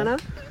 regular look at banana.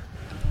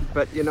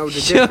 But you know the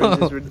Yo.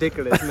 difference is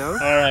ridiculous, no? All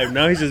right,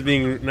 now he's just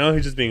being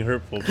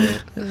hurtful, bro.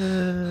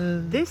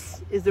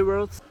 This is the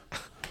world's.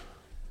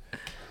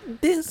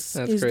 This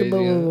That's is crazy. the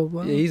blah, blah, blah,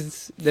 blah. Yeah,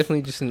 he's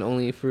definitely just an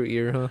only fruit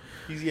eater, huh?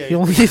 He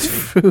only eats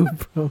fruit,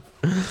 bro.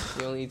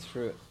 He only eats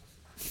fruit.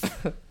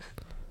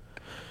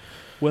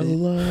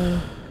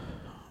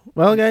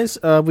 Well, guys,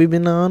 we've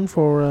been on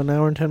for an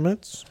hour and 10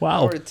 minutes.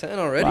 Wow. Hour 10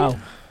 already? Wow.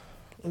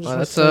 Wow,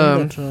 that's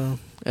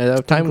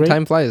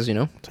time flies, you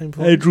know. Time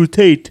flies. Andrew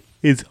Tate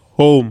is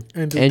home.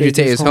 Andrew Tate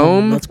is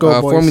home. Let's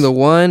go, boys. Formula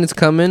One is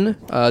coming.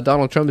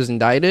 Donald Trump is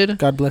indicted.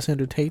 God bless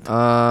Andrew Tate.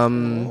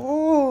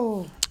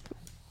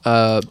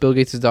 Bill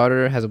Gates'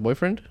 daughter has a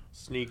boyfriend.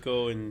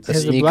 Sneako and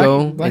Has a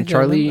Sneako black and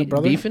Charlie gentleman, a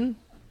brother? beefing.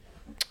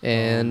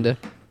 And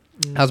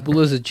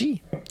Hasbulla is a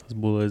G.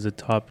 Hasbulla is a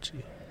top G.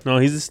 No,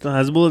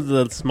 Hasbulla is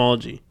a small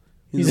G.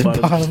 He's a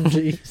bottom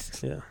G.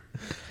 Yeah,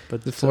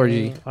 but The floor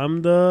G.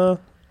 I'm the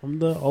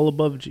all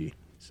above G.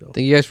 So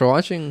Thank you guys for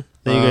watching.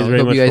 thank you guys very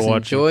hope much you guys for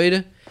watching.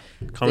 enjoyed.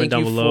 Comment Thank down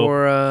you below.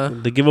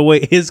 for, the giveaway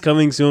is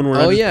coming soon. We're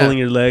not just pulling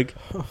your leg.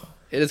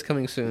 It is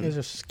coming You soon. guys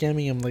are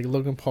scamming him like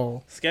Logan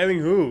Paul.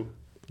 Scamming who?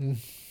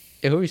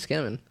 Hey, who are you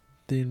scamming?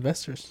 The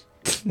investors.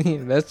 The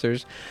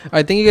investors. All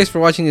right, thank you guys for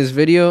watching this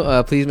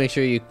video. Please make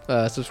sure you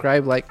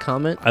subscribe, like,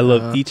 comment. I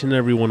love each and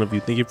every one of you.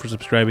 Thank you for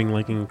subscribing,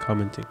 liking, and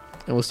commenting.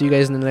 And we'll see you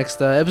guys in the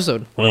next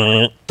episode.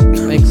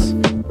 Thanks.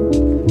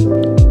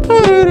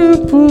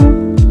 Thanks.